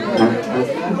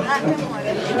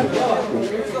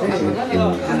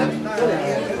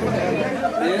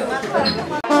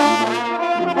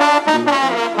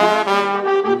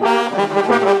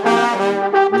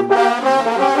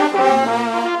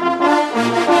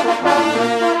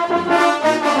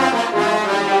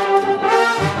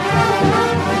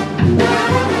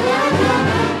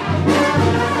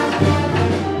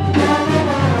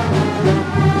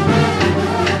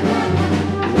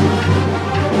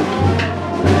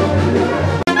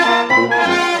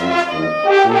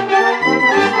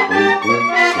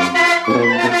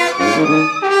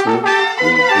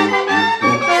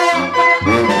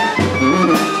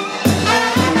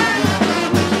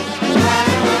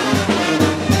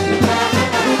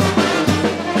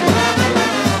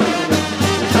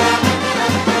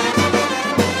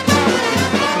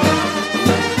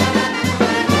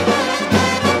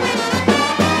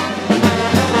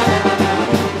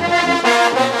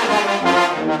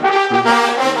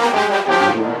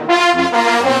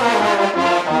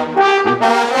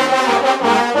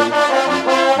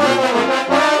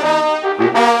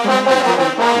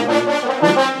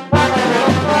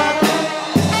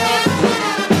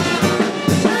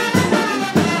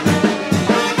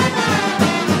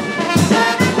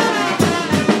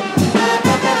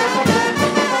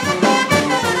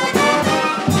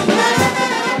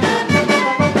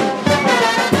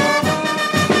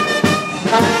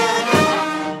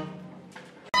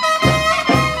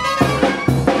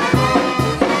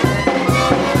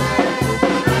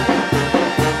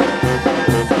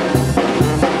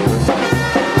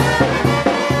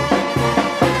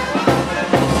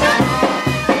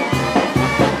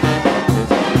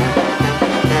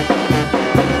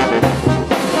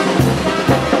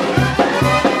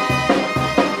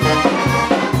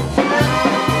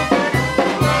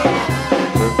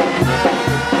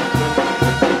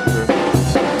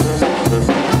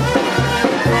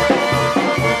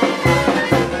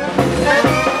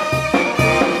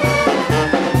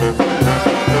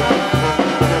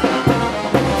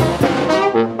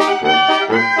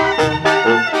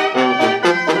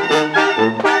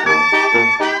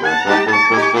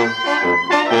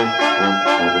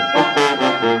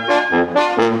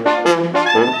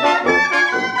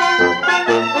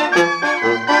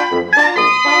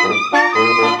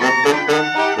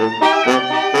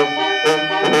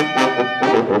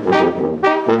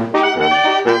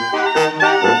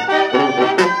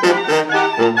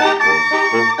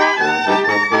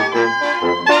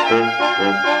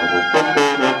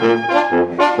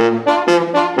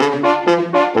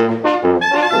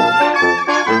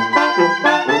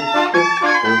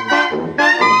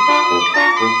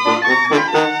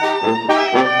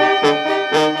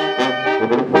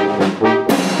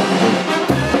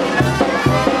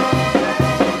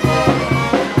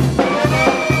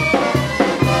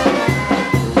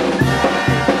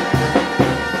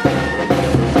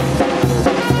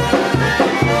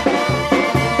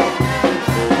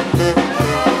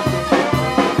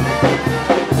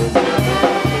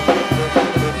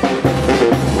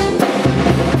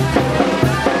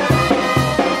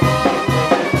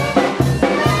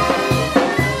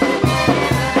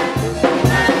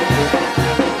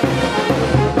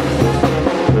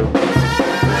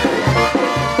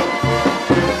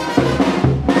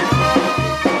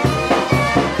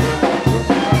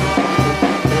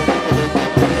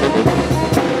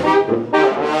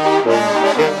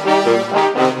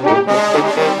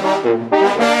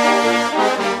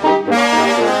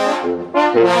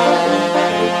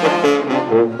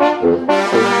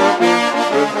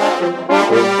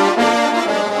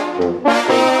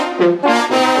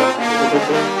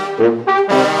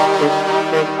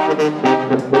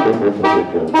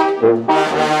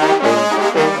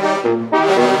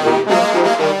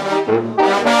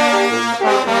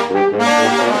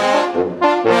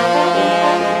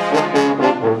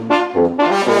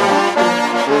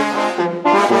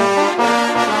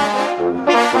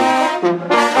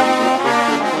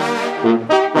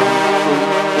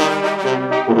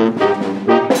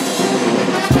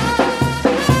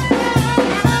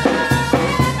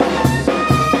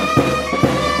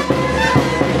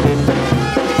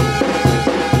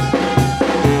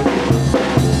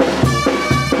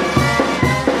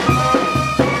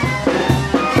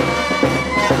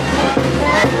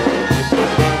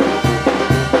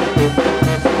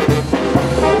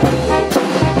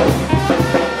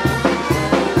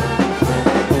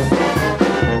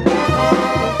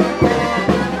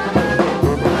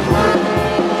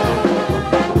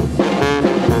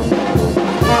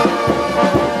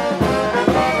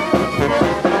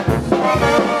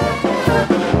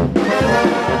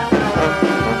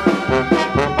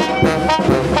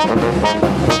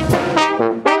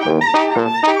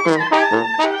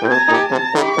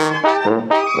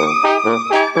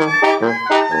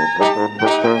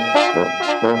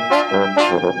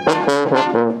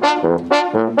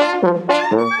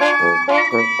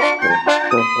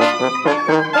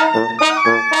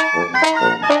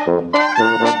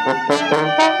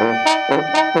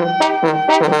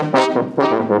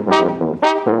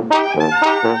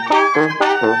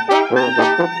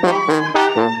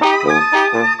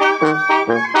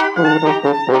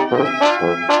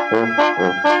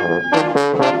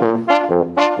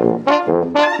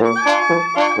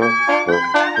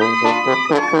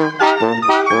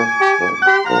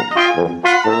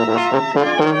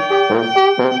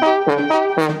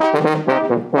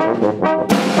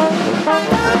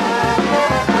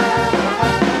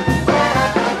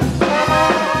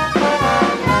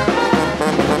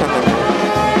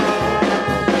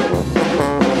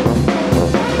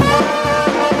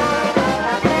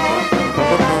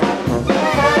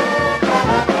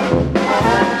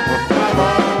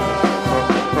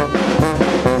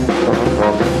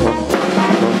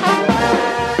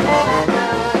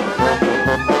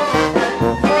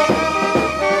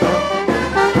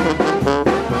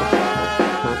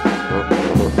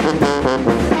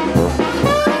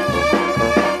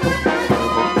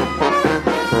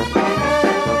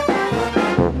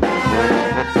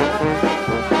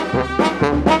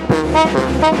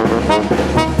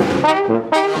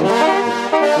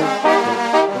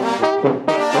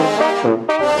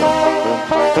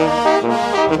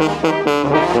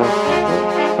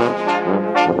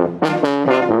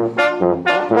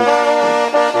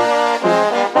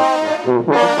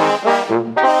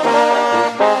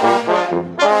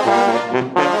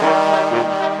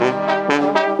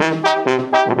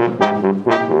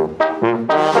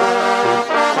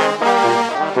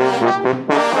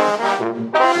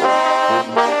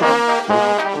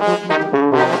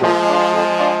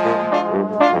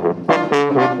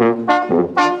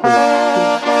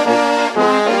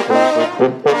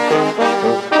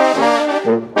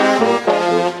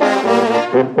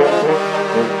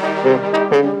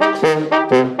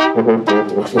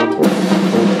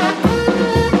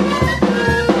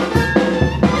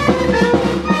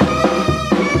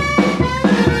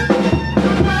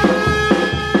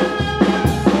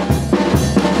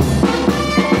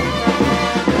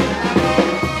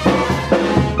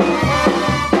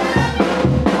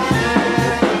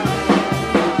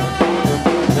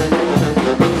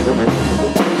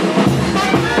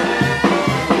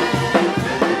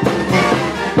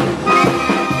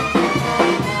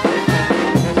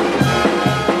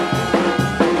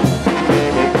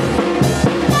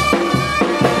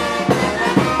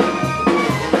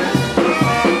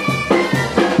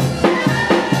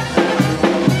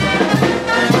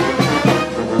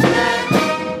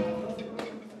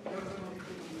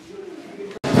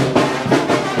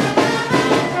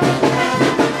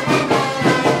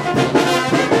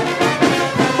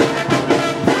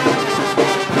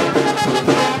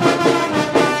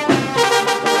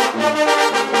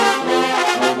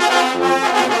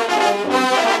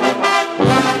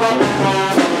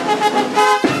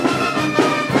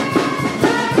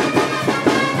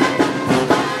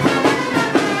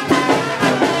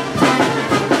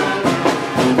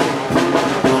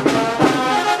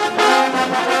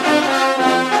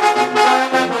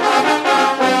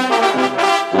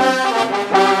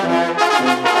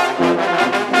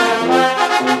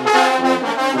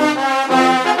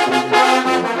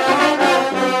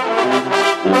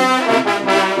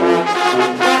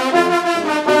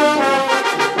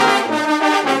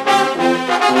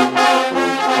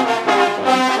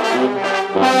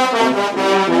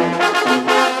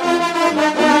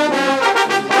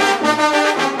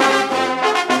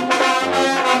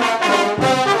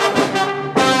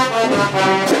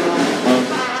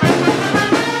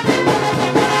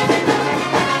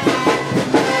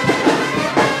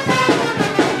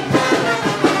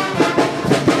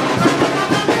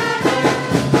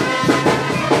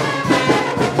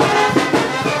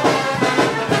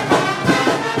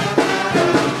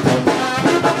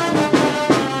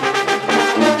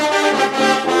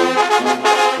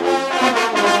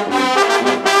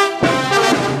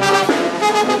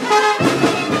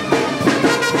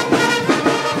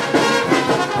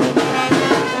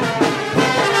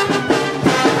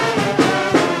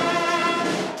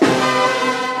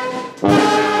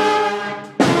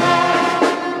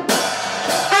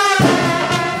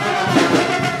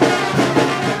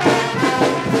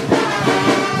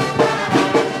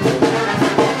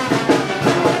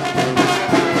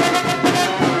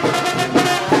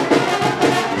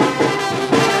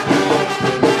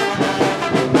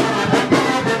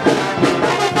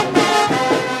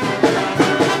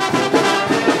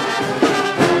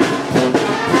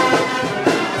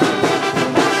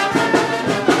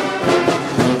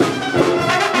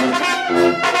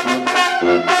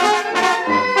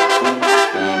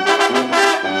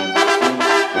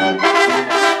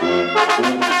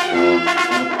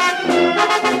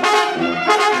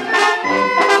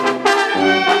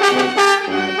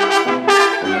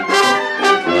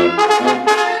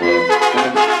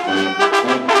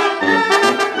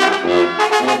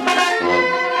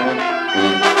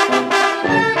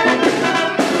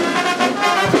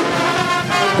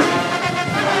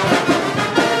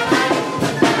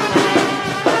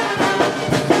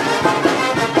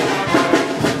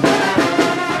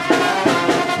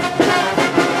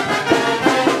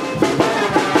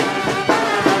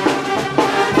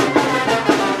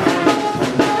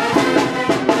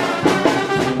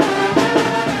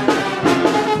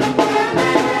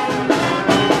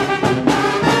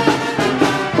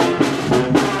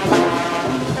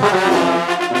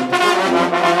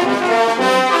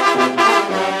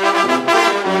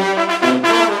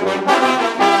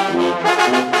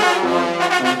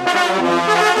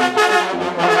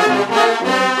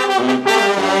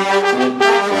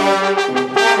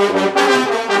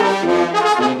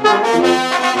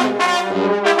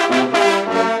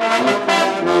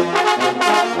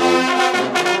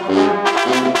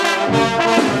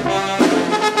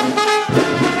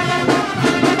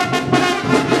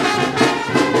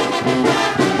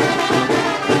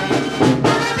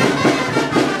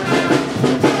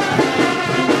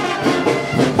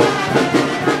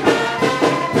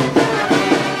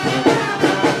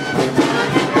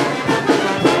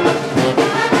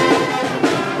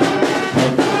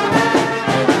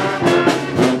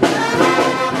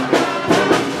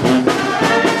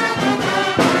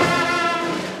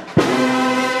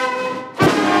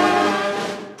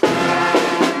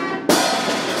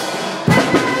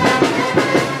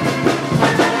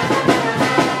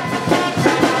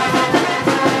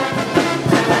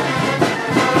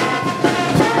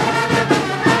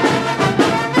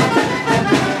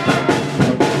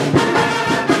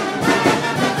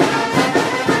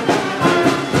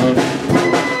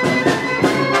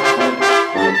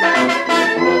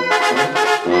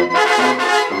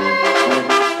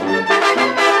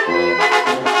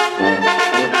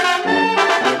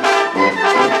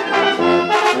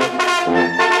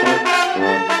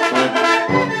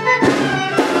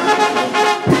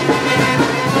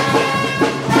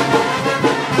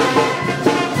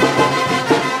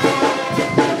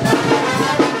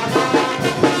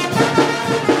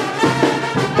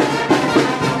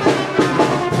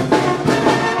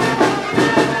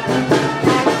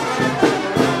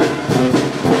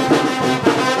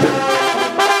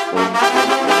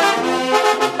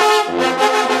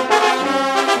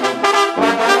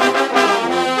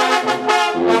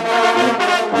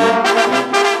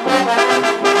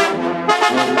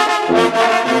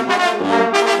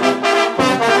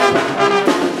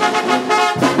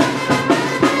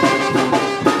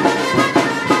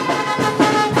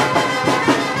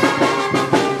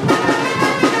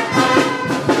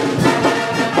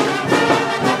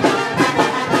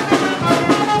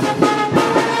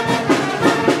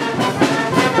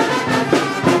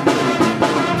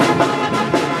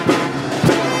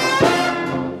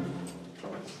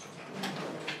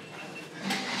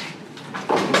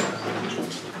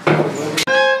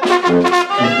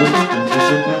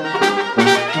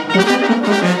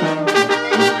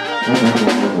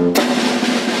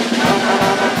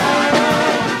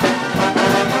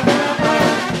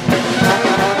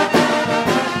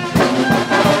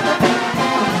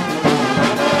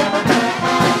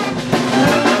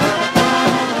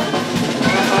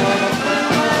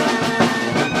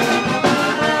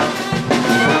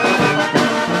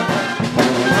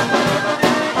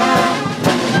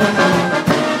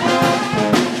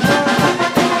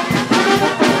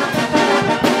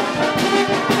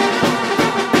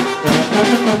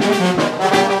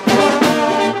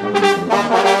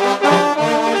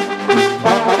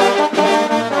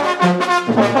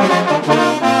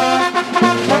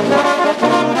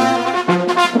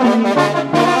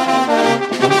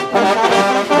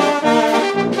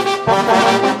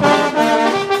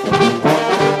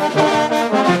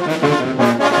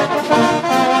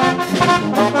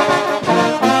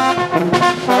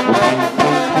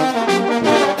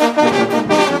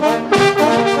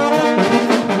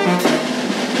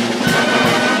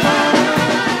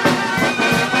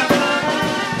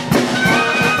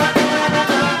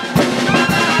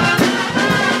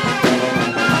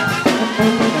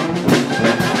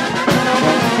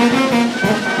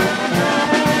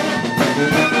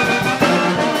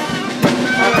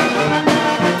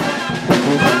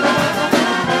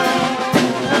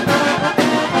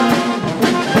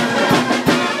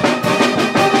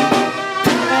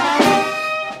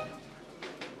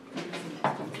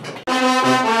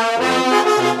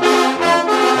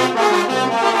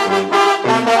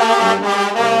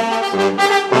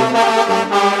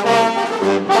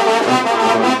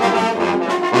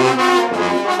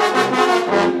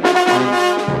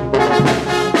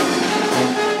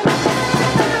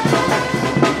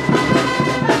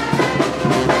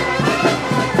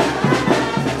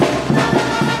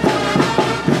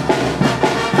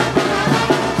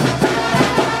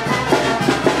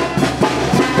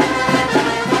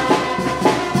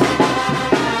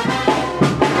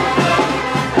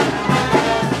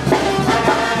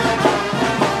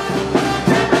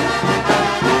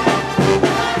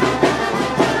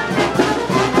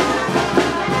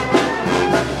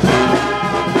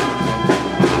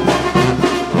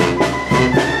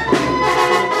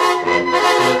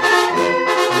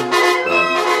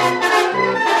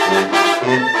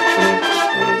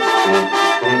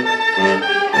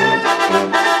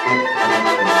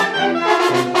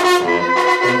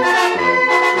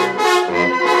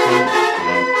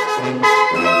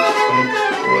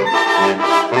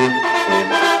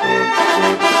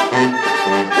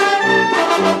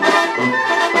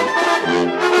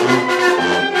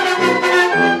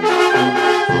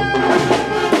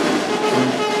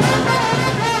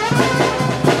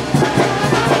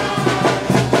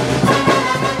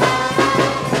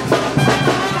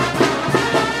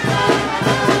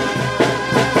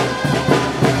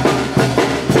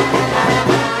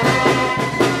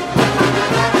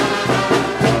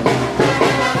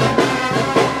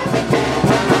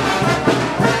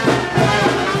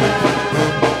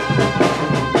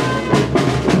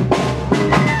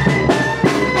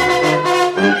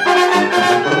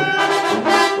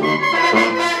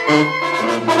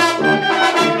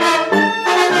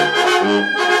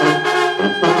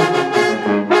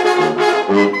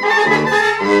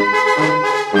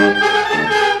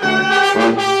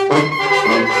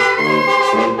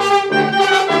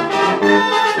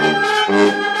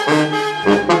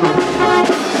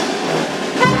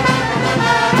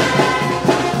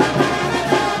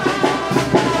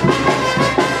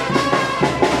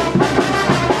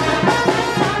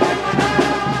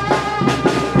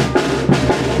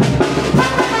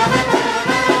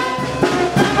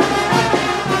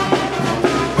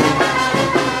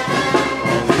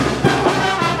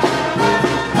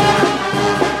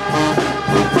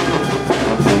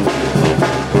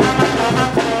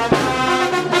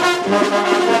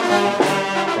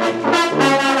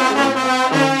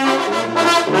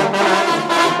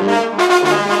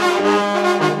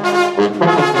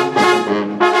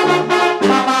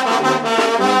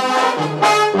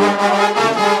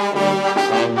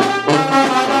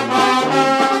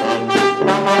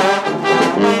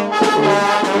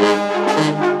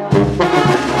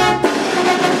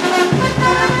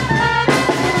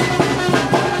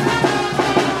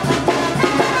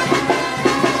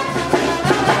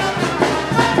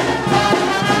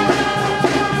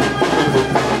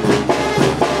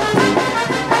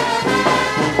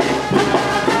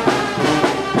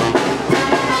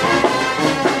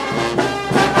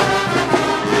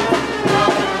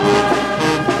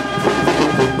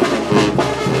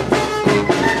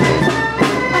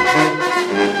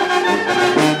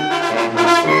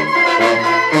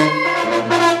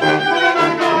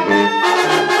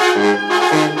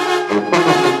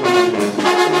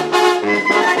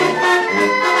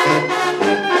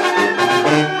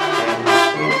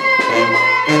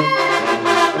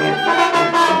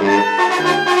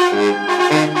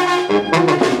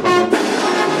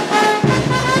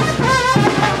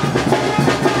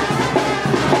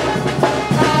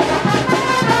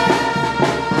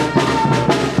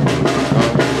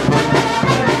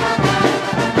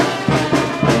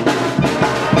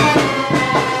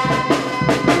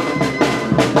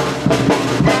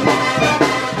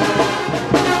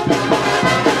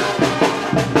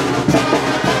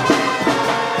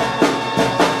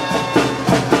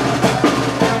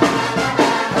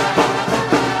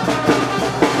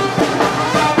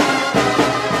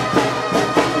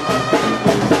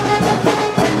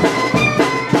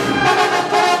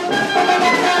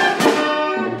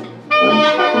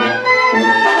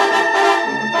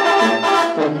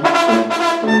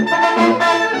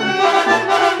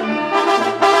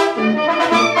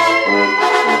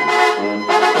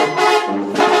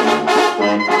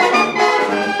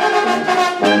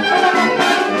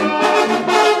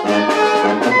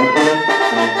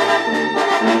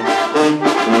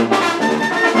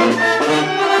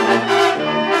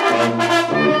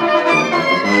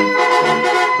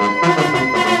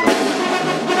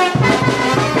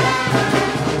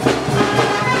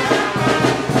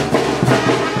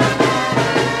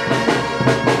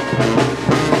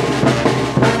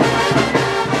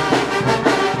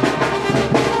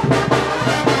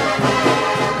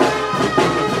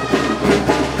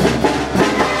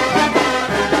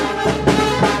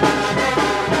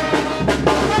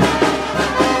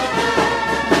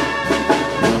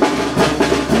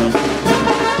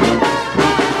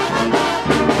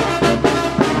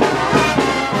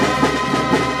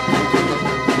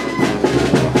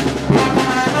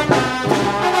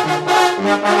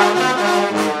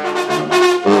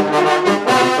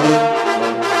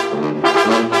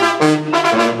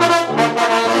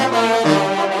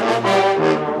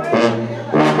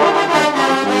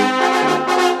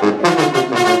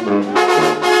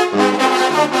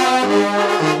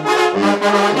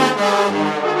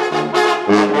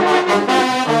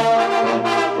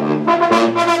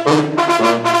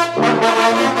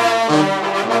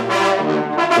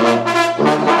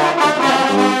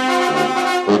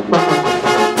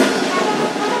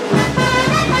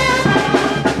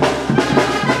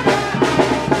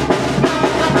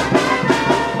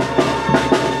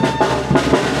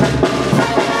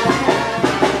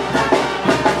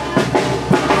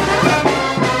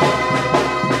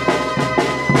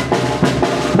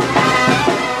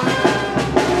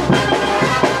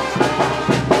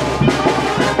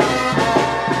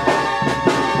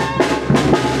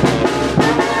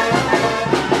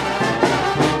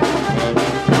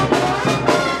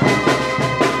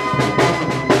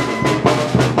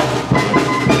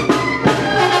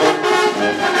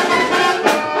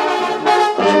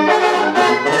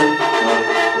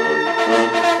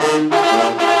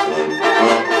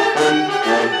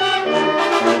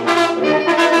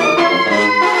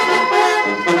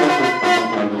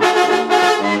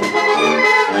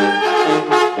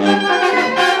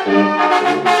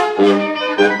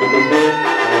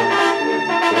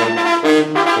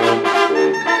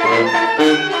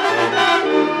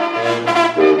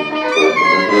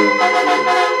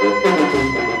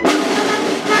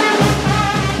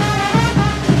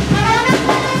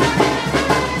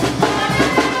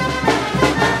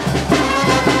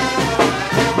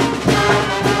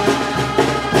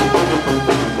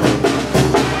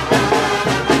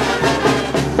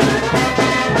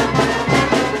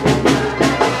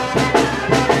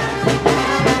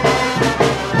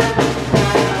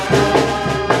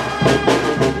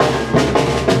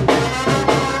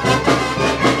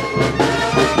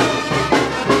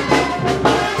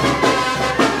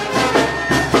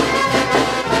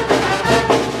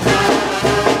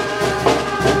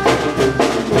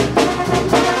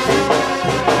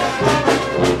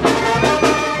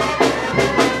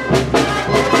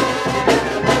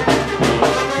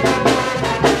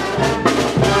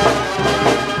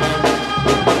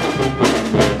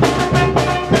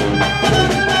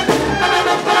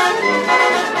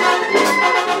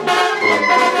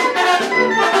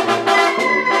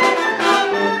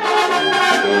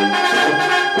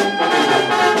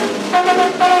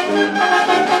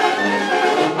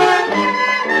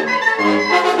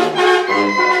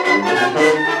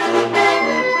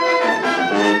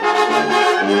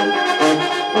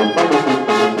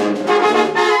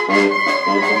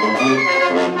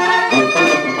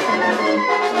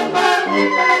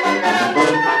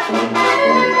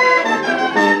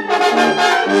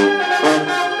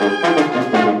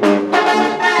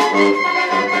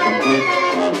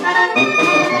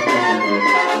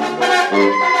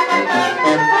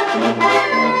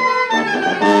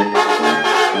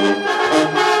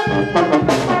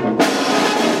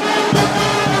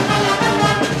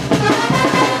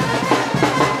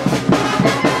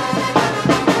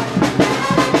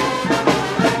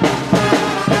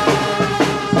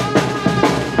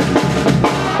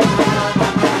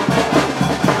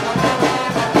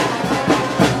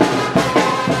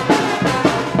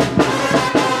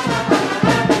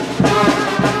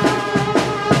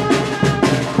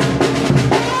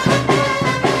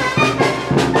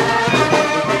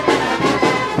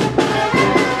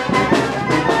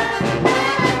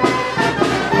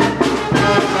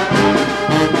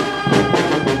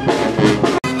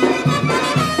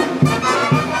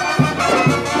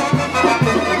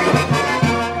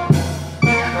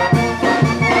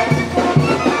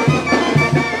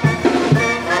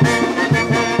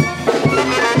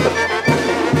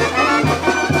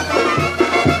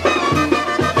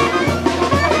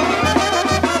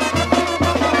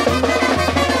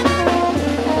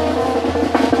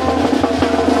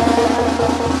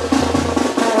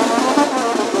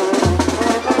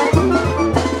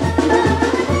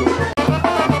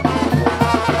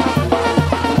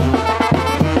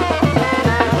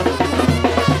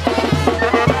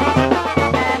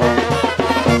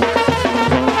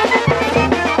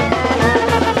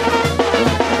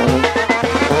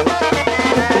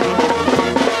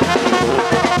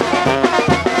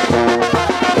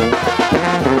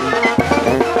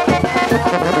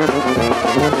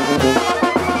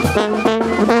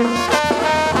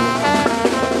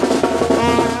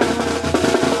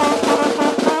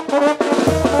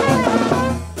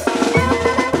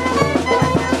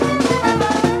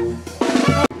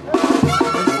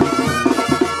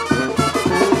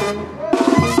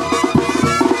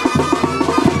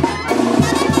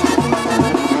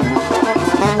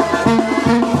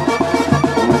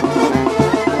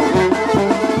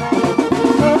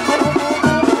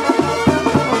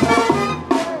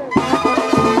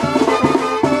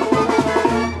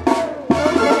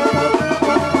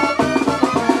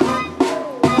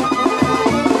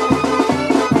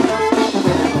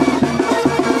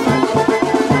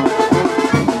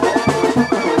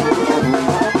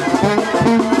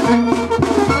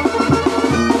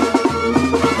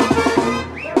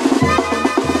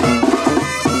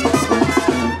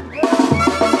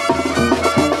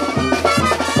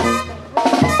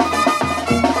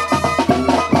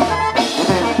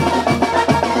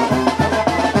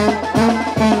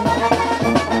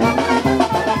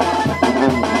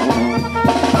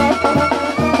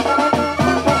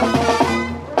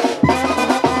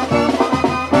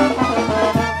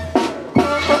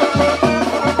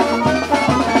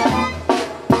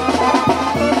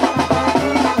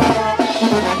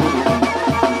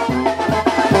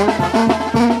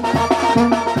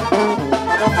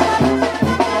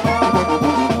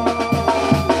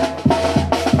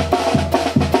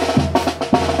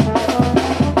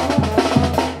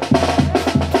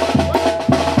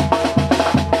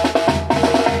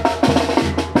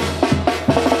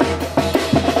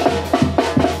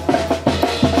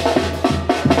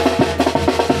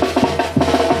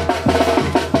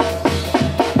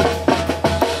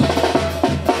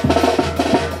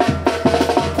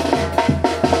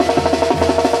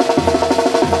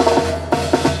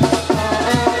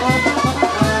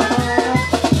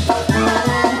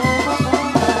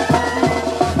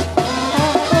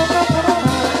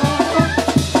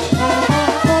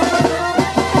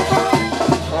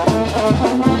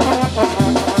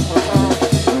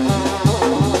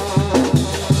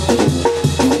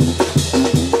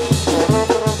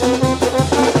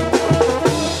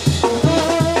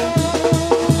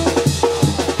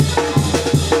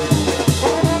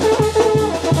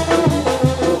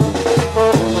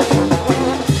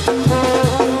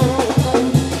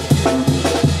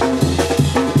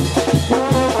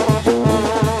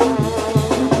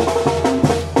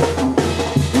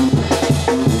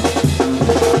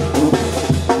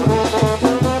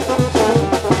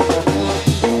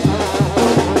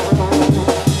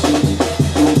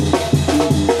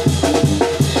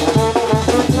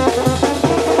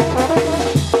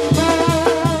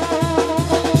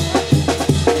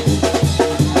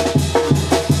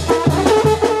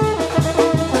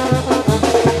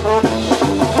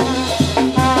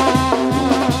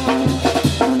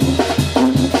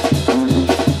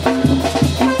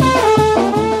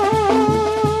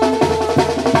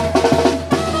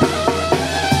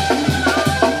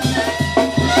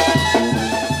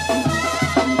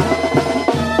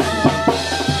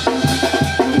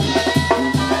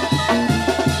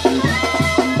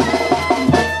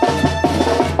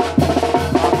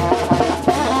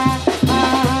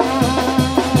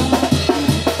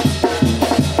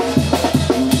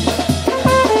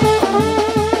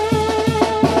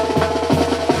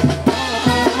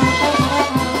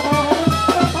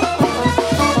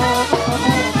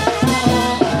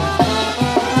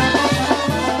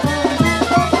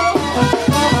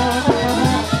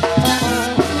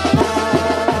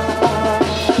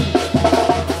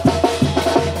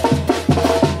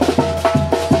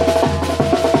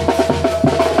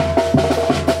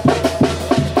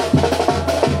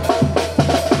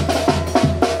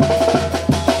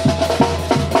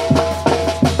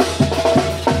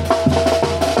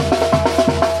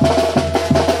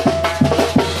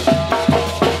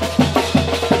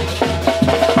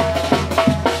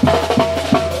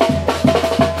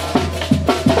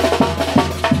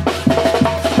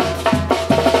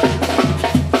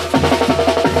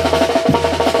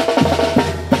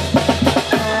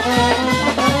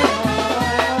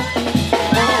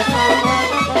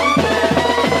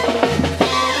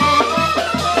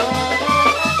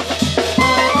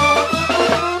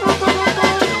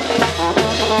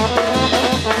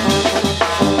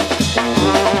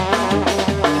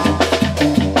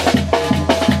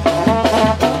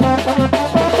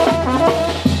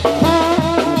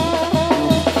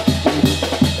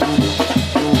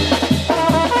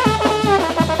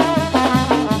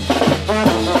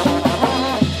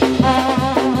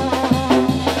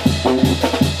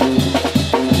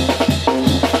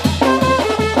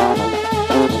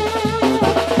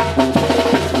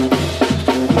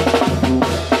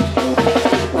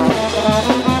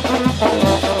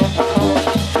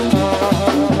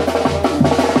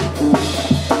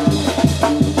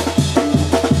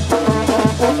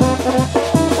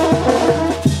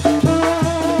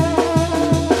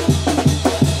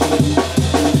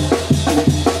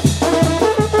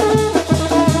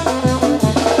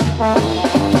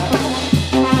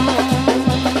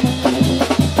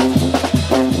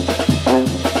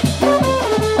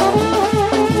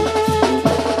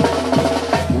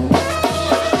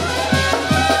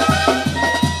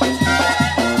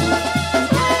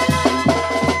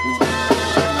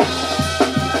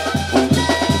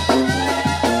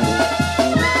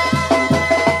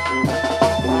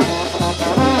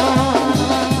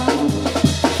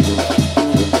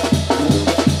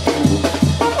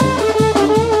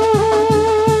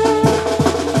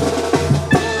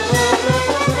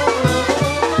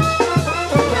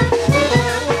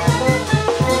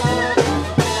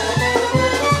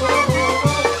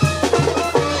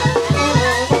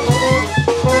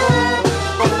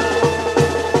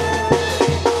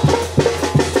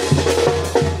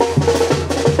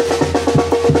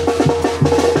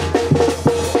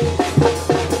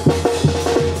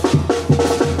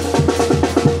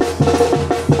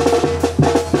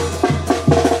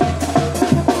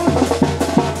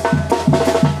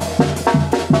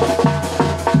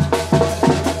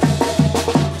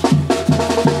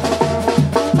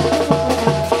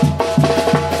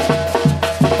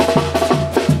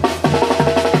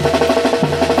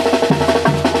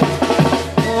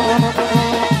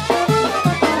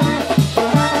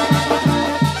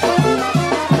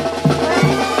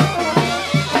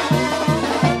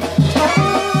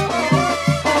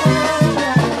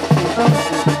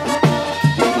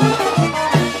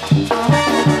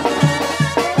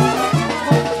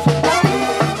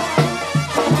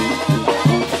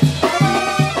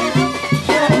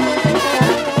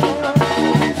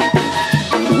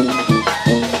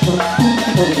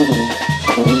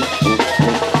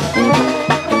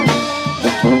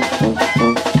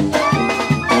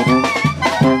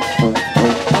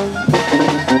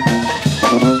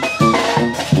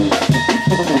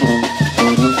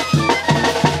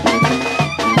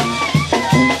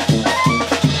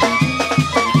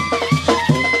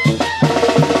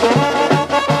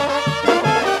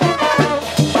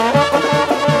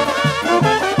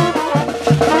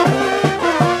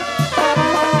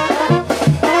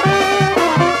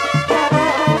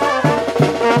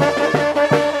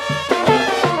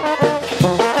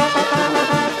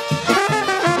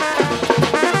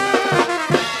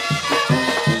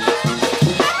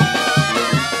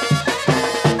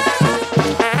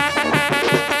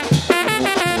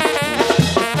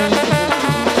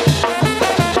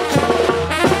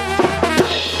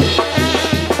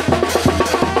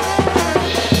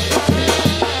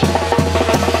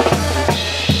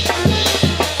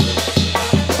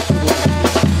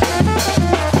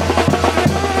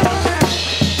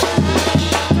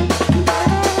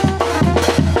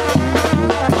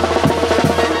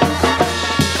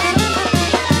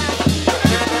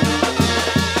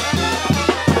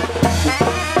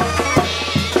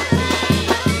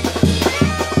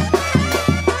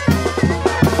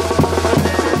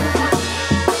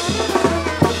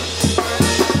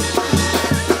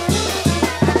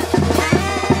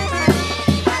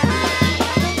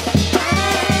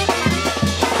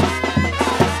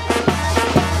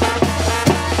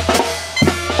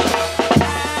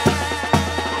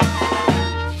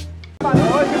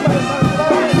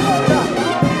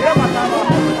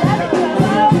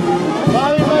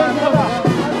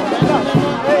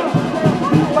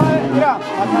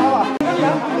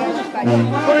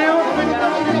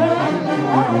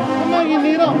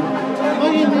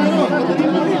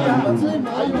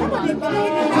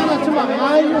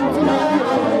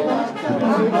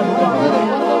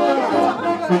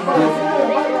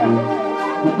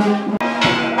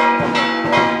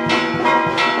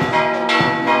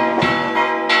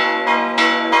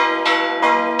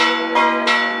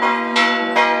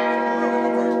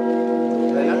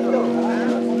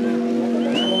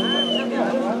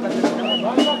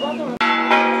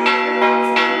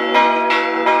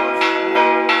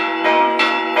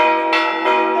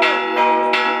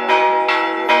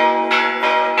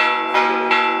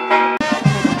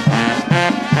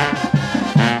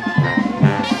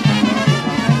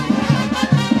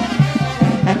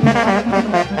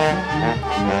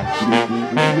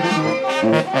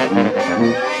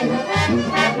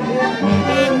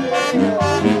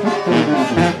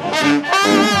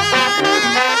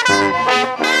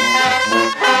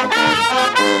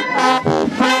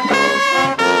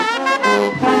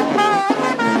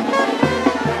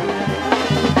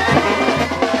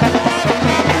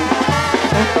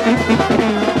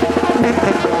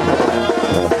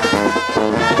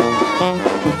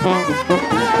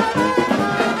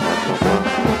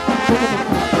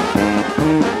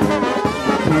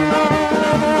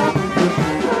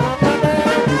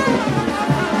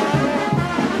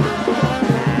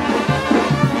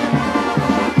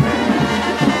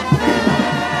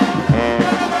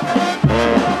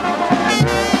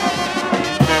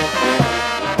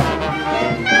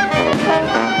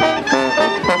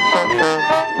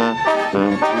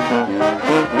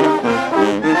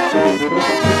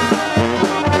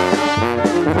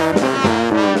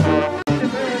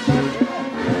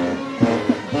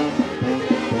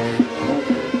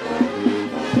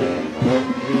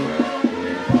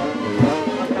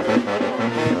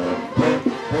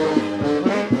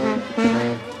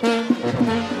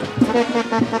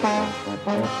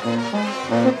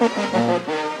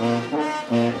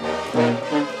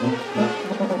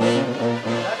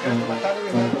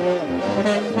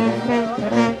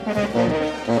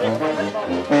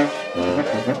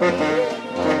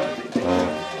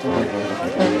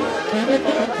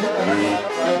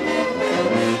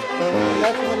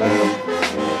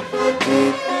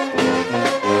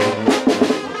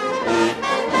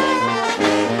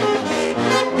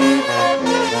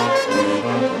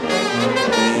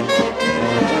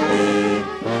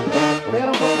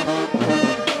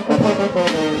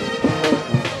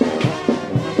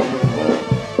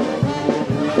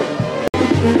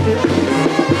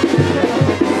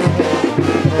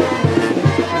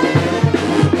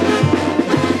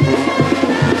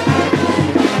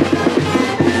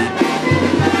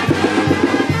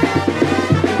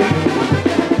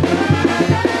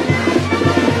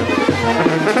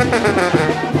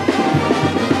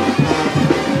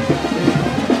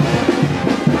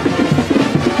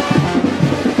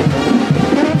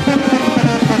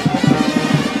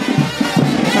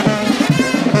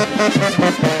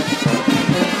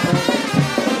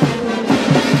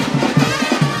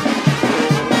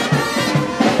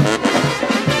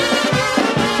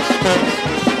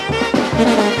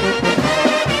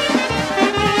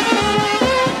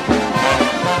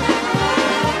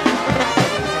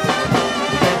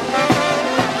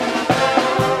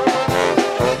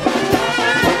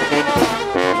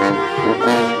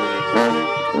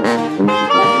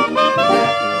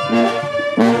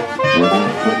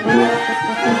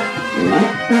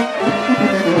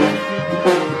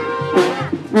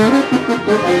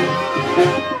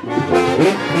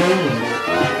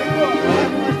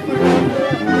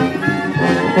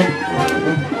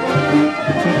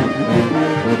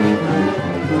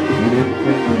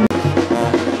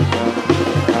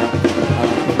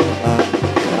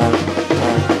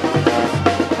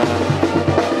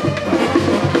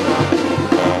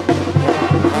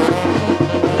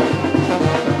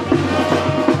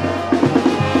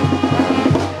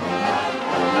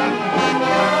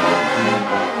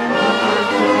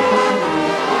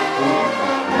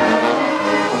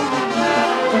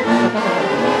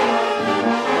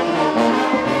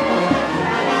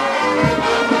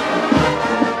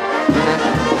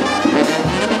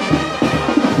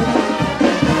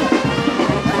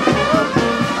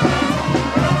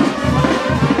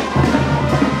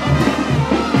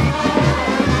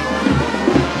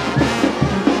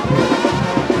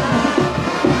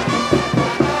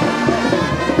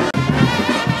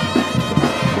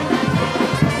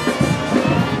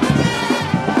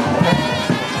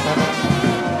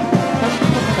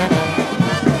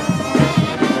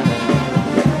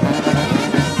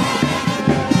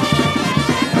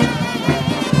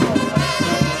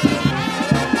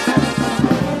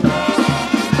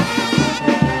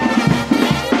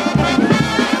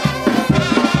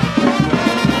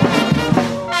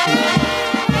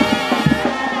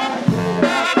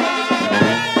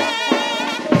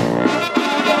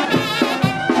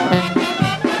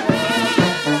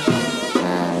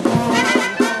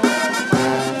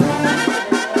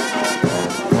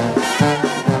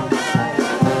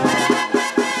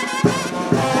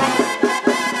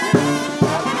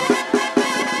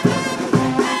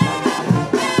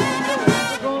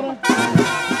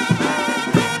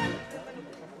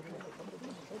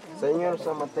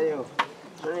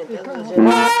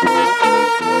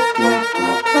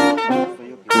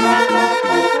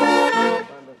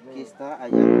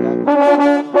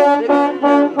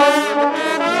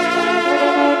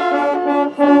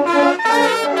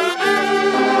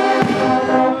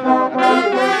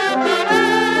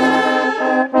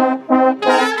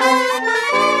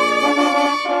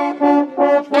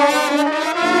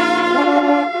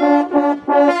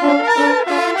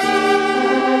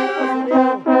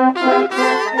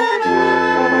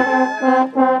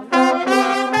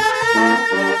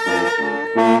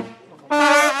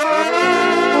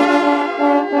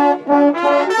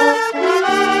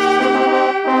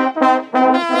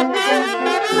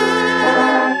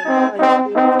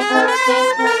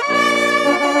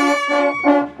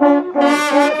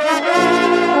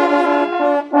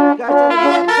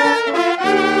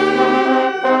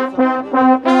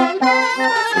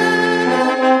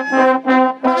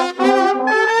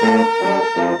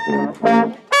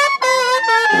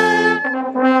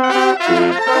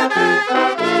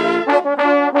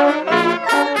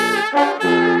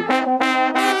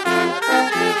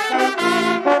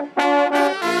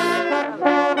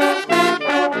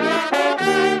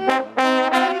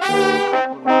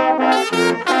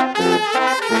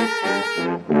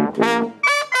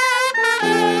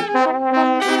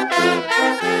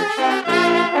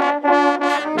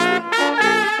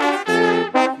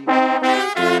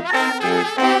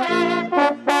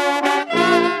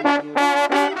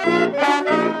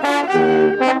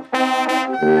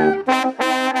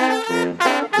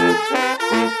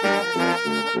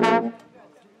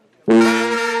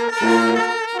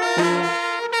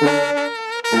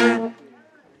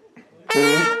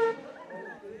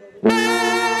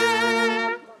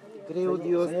Creo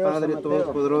Dios Padre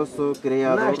Todopoderoso,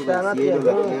 Creador del cielo y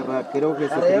la tierra. Creo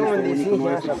Jesucristo, único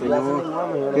nuestro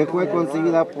Señor, que fue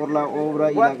concebida por la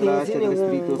obra y la gracia del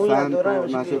Espíritu Santo,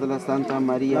 nació de la Santa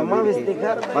María Virgen,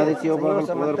 padeció bajo el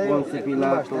poder de Poncio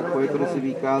Pilato, fue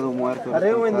crucificado, muerto,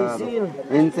 sepultado,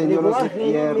 encendió los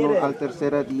infiernos, al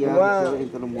tercer día resucitó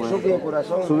entre los muertos,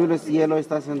 subió al cielo,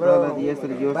 está sentado a la diestra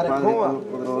de Dios Padre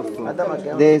Todopoderoso.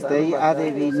 Desde ahí ha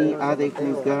de venir, ha de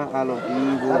juzgar a los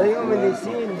vivos.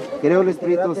 Creo el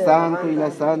Espíritu Santo y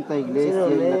la Santa Iglesia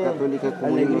y la Católica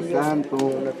Comunión Santo,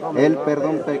 el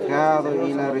perdón pecado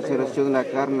y la resurrección de la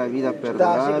carne, la vida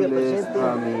perdonables.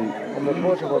 Amén.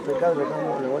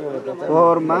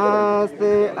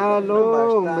 Formaste al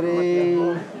hombre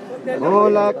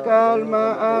con la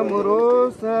calma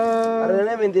amorosa,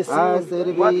 a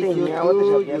servicio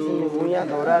tuyo,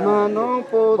 mano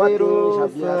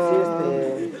poderosa.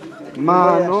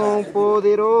 Mano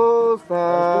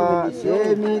poderosa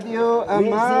de mi Dios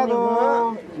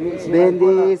amado,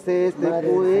 bendice este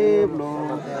pueblo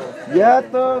y a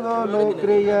todo lo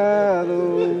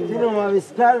creado.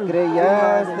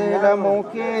 Creaste la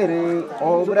mujer,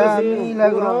 obra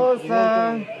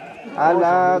milagrosa, al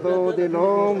lado del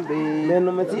hombre.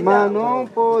 Mano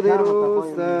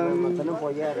poderosa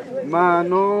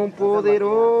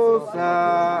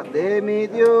de mi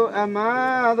Dios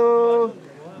amado,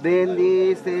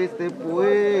 bendice este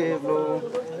pueblo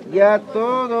y a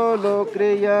todo lo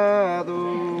creado.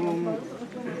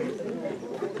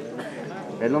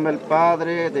 En nombre del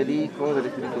Padre, del Hijo, del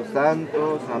Espíritu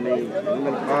Santo. Amén. En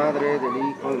nombre del Padre, del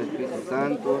Hijo, del Espíritu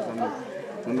Santo. Amén.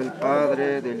 En nombre del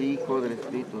Padre, del Hijo, del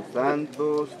Espíritu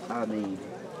Santo. Amén.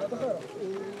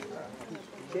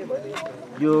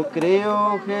 Yo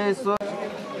creo, Jesús.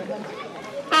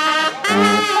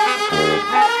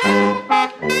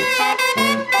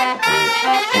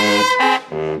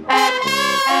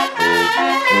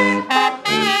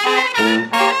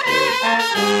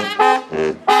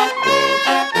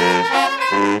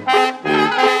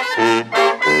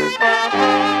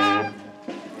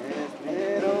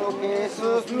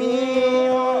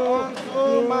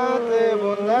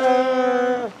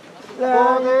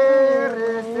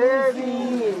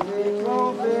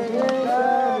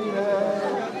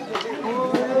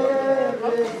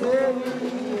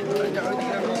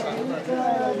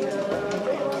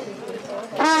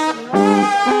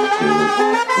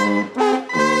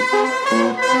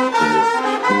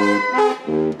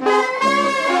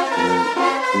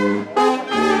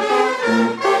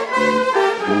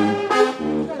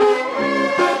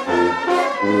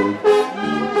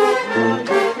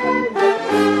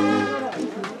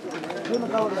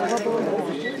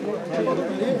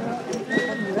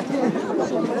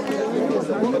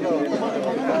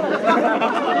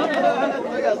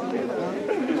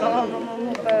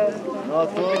 No,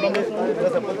 todo el mundo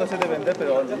se ha puesto así de vender,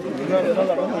 pero no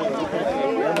la ropa.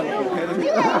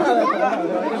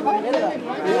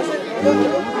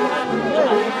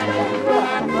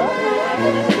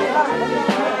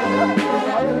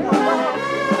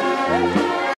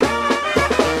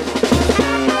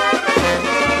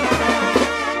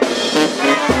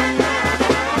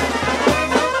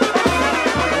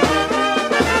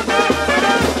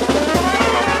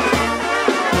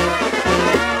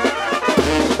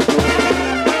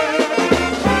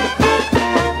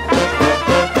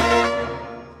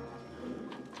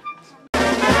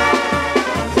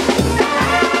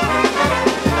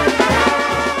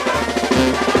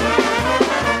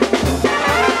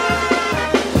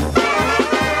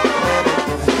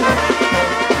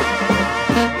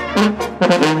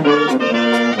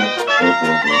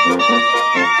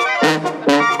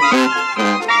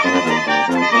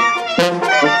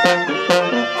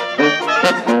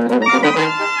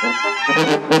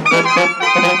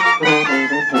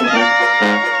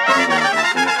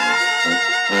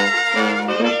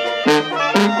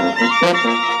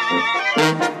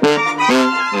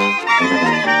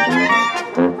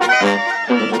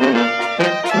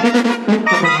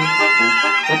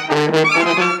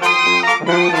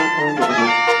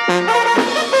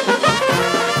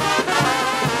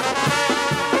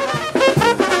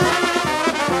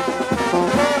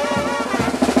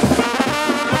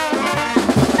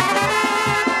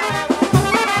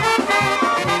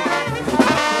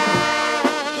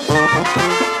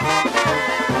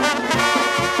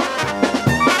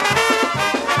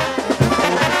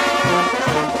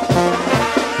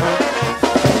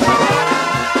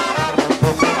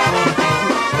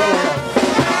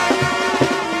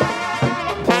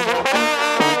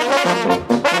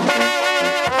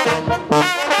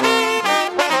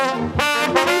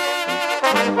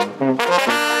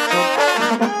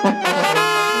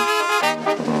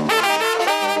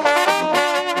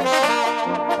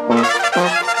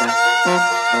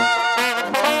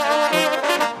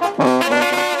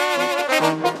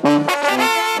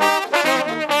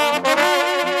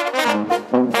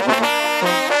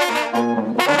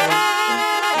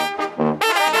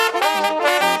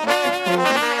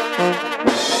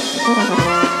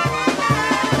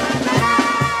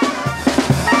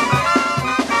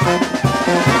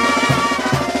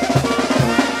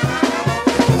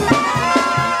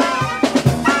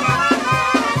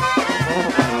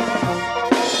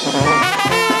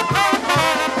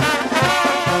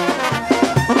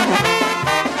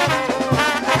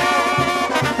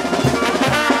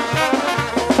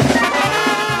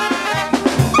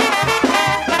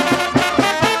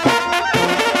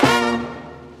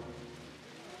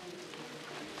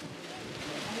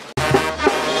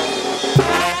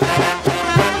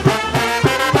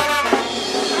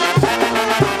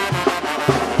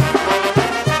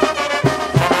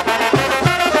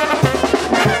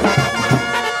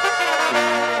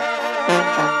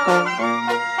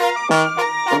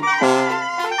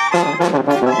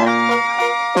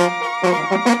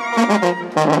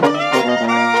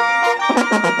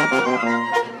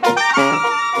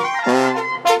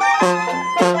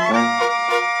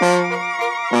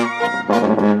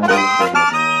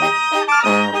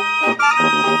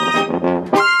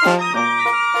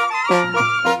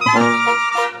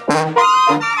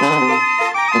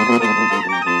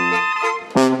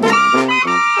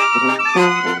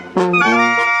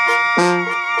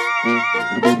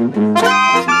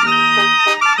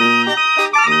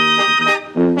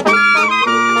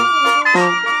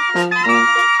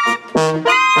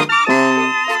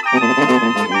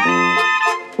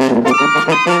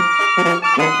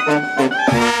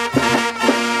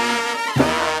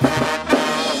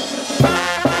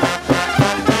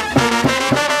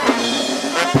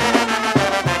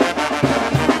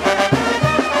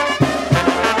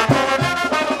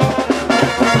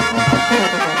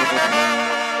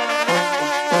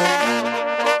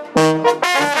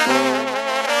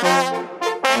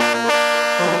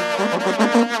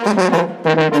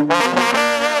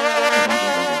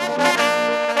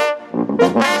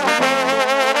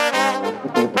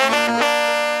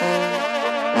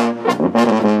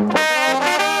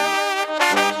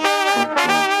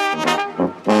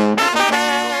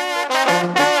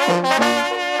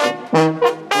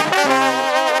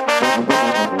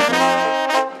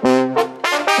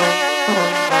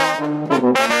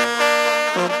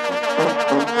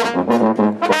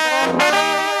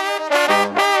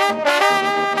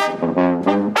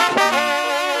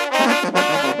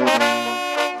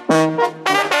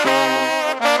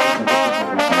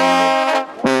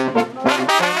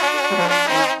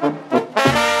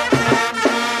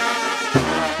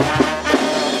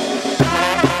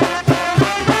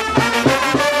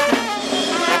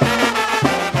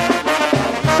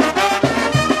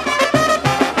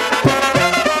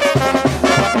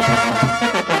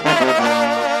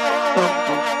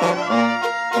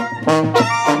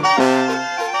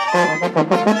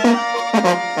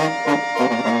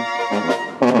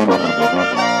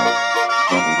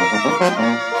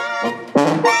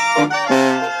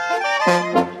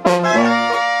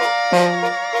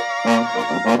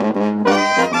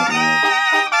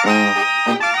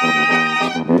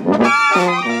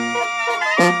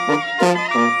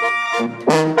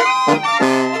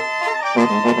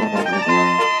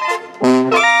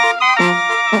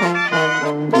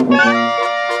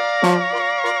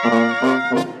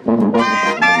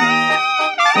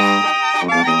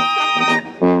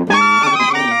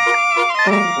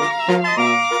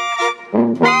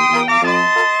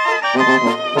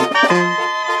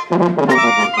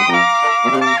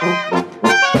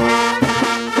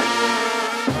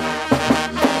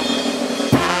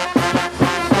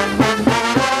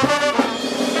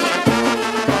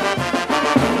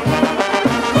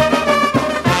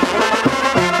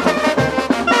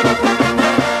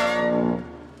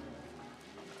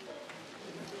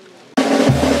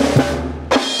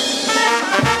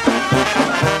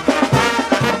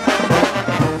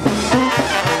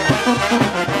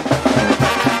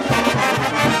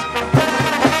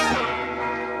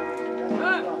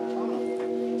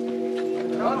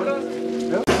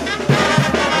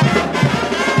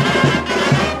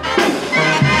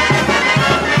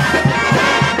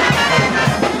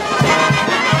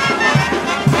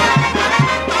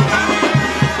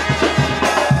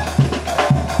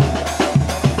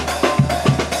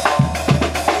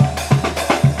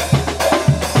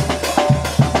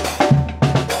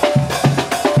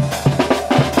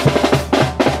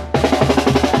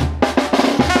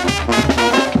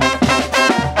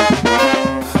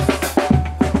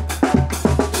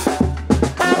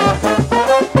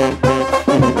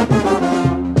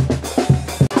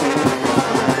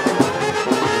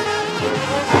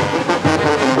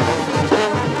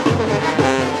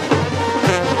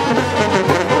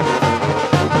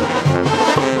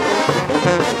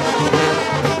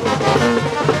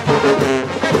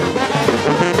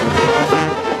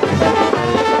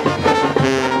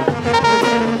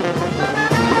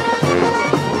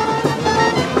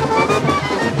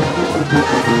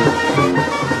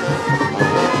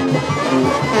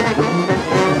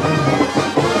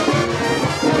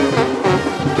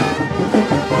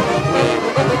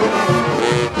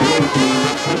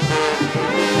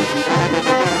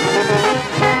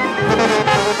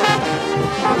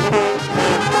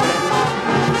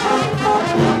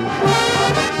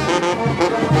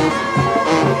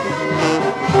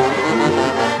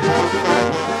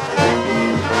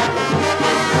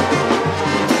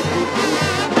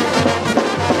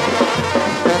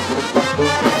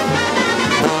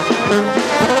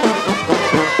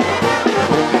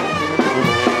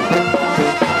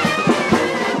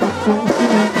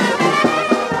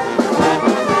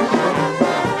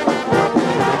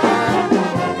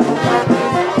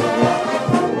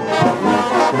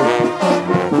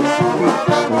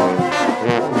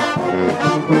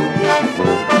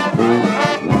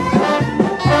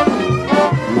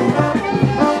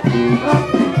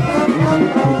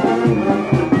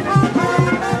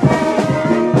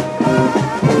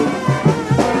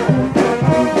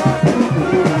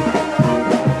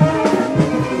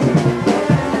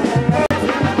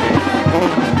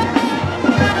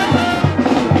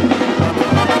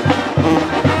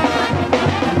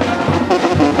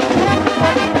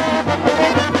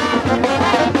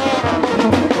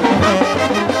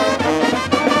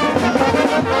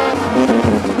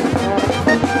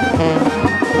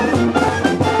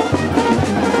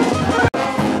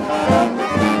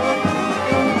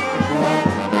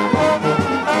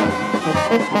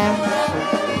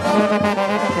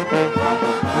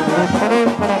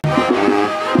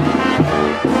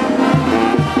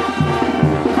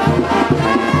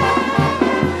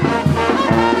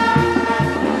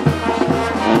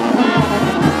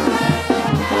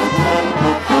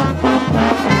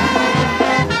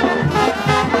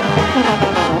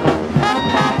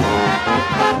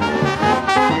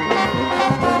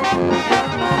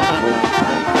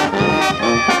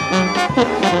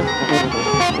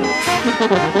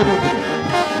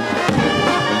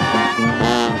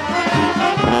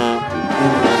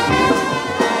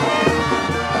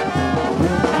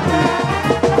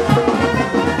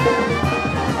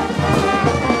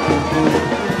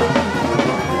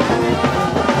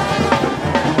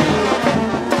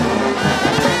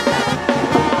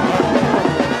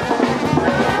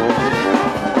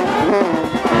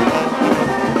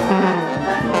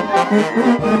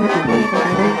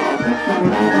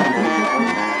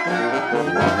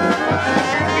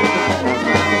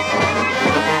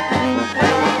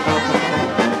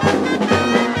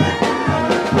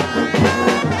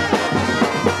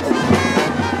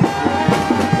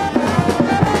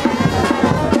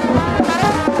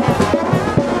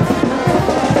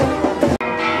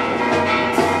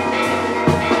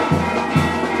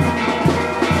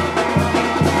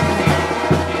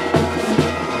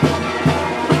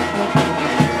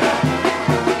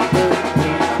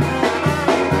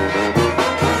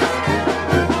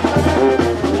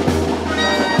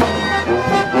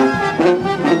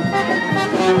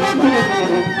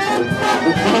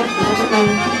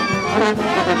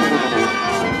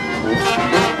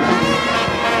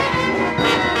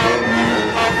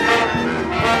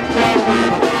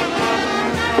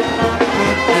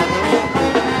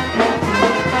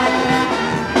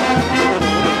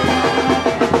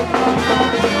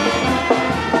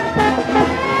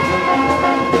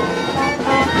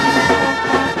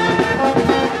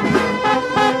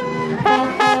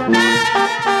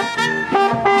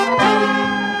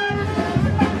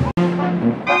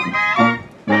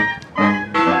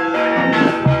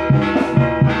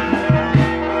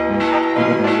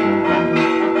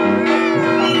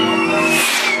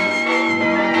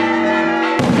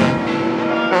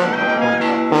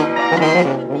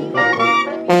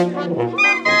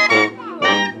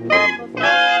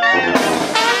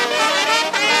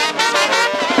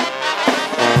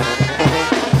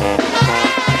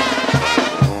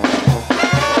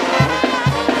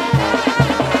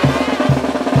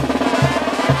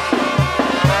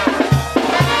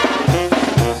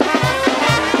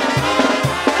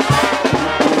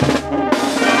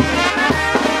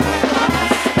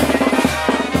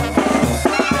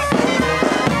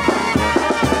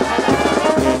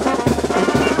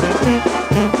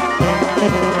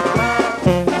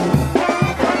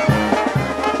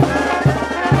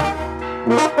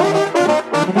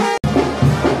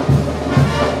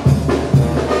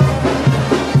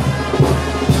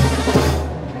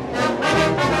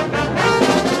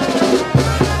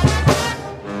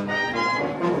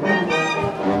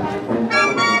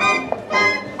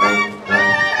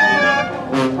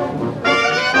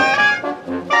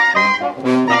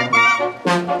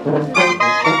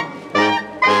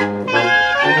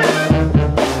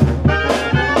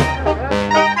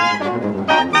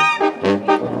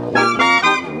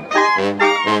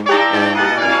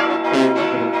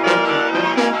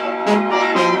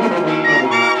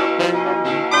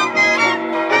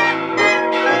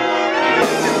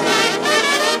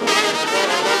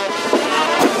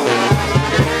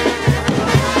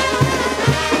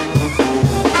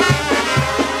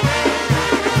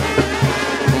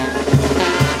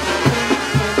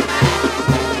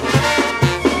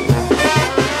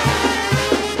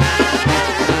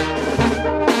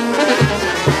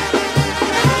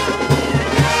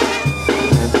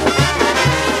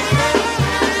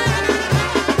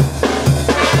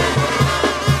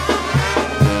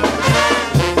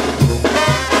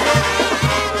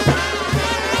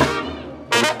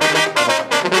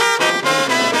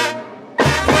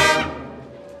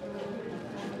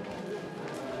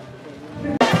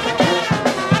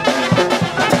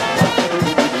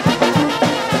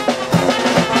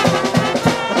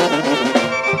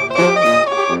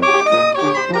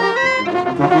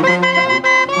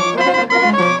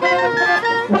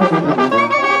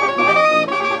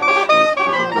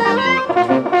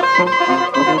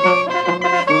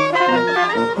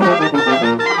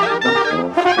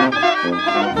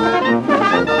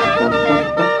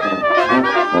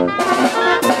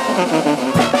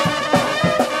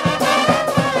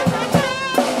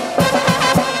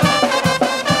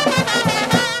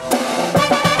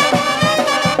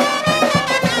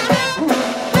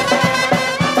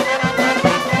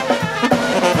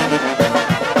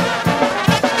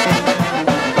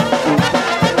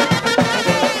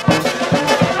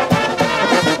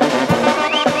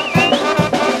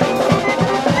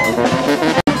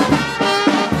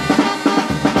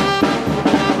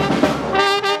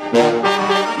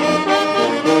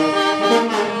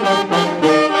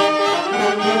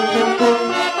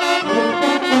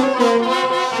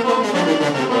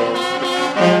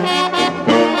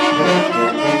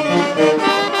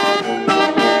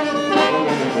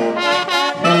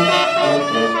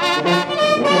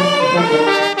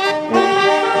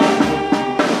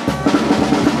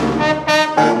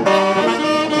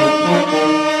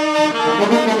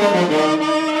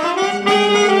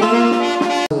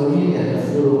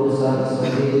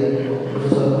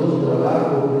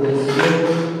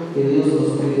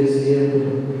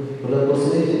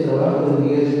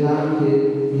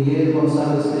 Ángel Miguel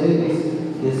González Pérez,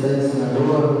 que está en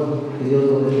Sinaloa, que Dios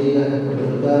lo bendiga,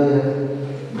 Italia,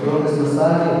 Rojas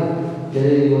Nazario,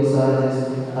 Jeremy González,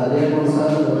 Adrián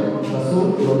González Basur,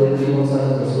 Valentín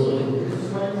González Basur,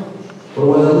 por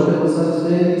Guadalupe González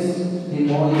Pérez,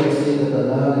 Timón García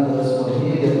Catalán, y toda su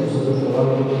familia, por su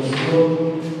trabajo de profesión,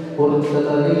 por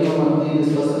Catalina Martínez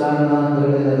Pastrana,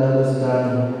 Reverenda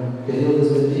Escano, que Dios les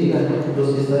bendiga, los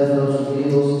que están en Estados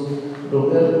Unidos,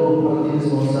 Roberto Martínez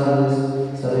González,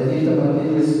 Sabelita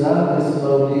Martínez Gálvez,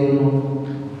 Paulino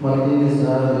Martínez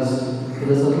Gálvez, que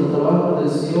les da tu trabajo de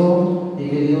Sion y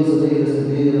que Dios les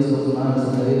bendiga las personas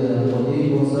en la vida de Juan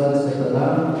González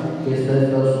Catalán, que está en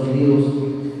Estados Unidos.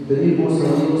 Pedimos a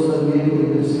Dios también por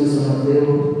el Cristo de San Mateo,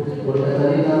 por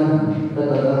Catalina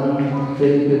Catalán,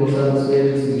 Felipe González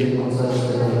Pérez, Miguel González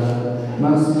Catalán,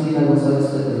 Maximina González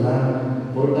Catalán,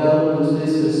 por cada uno de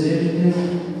ustedes presentes.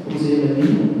 ¿Cómo se llama el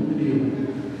niño?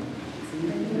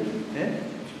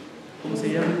 ¿Cómo se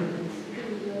llama?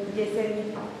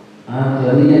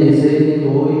 La niña Yesenia, que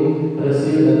hoy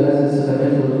recibe la gracia del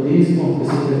sacramento del bautismo, que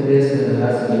siempre crezca en la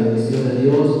gracia y la bendición de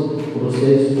Dios, por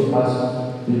ustedes, sus papás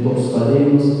y por sus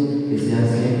padrinos, que sean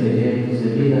siempre ejemplos de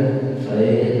vida para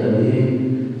ella también,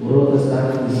 por otras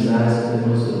tantas necesidades de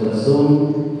nuestro corazón,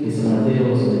 que San Mateo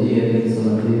nos bendiga, que San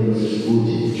Mateo nos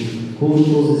escuche.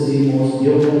 Juntos decimos: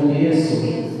 yo confieso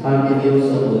ante Dios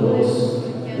Todopoderoso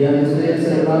y ante ustedes,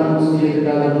 hermanos, que en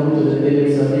cada uno de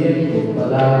pensamiento,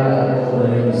 palabra, obra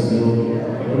y omisión,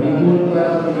 por mi culpa,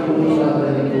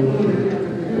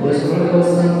 por eso ruego a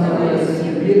Santa María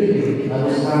siempre Virgen, a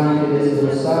los ángeles de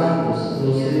los santos,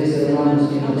 los fieles hermanos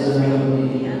que intercedan por mí,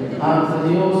 ante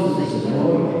Dios nuestro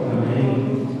Señor. Amén.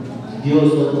 Dios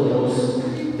Todopoderoso,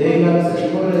 tenga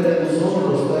misericordia de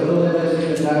nosotros, perdone nuestros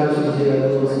pecados y nos lleve a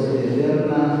todos a la vida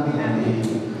eterna. Amén.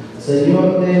 Señor,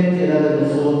 ten piedad de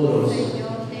nosotros.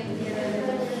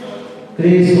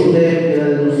 Cristo, ten piedad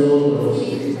de nosotros.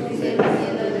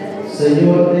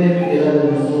 Señor, ten piedad de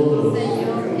nosotros.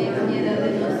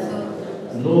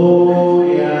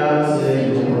 Gloria al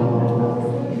Señor,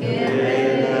 que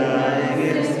reina en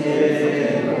el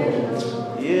cielo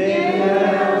y en la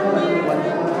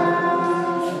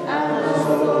paz a los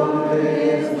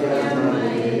hombres que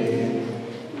amaré.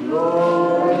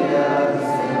 Gloria al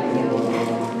Señor,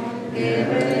 que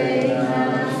reina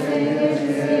en el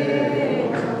cielo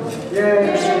y en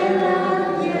la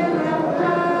tierra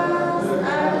paz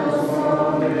a los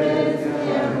hombres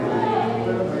que amaré.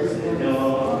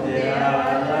 Señor, te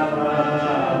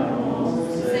alabamos,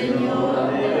 Señor,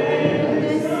 te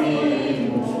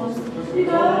bendecimos,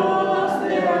 todos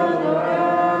te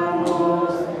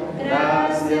adoramos,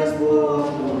 gracias por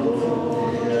tu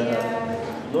gloria.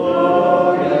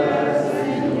 Gloria al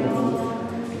Señor,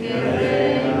 que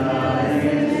reina en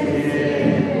el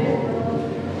cielo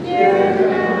y en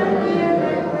la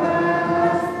tierra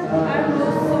paz a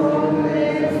los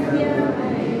hombres que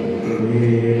amaré.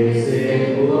 Ese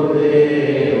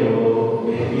Cordero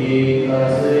que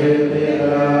quitas el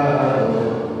pecado,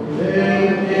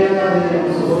 ten piedad de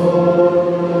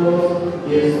nosotros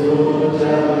y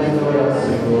escucha nuestra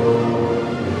oración.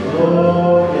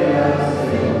 Gloria al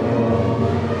Señor,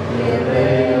 que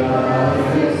reina en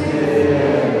el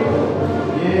cielo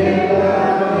y en la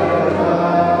tierra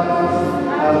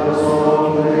a los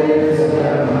hombres que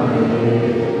amaré.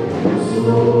 Tú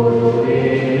solo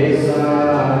eres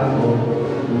santo,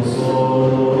 tú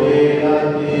solo eres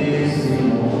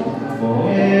altísimo, con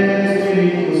el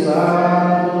Espíritu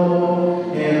Santo,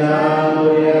 en la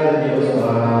gloria de Dios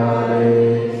Padre.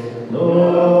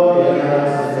 Gloria al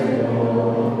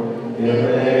Señor, que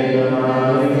reina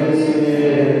en el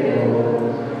cielo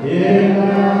y en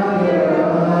la tierra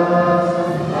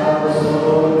a los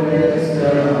hombres que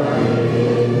amaré.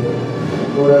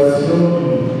 Oración.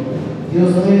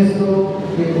 Dios nuestro,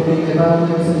 que por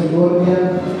inefable misericordia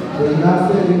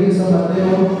reinaste de vivir San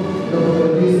Mateo, lo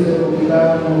convertiste de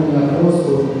publicano en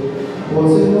apóstol.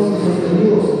 Concédenos y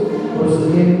sostenidos por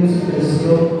su ejemplo y su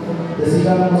intercesión, te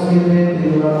sigamos fielmente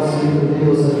y oramos siempre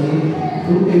unidos a ti,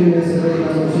 tú que vives y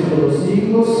reinas por los siglos de los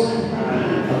siglos.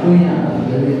 Acuña,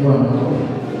 de mi Juan.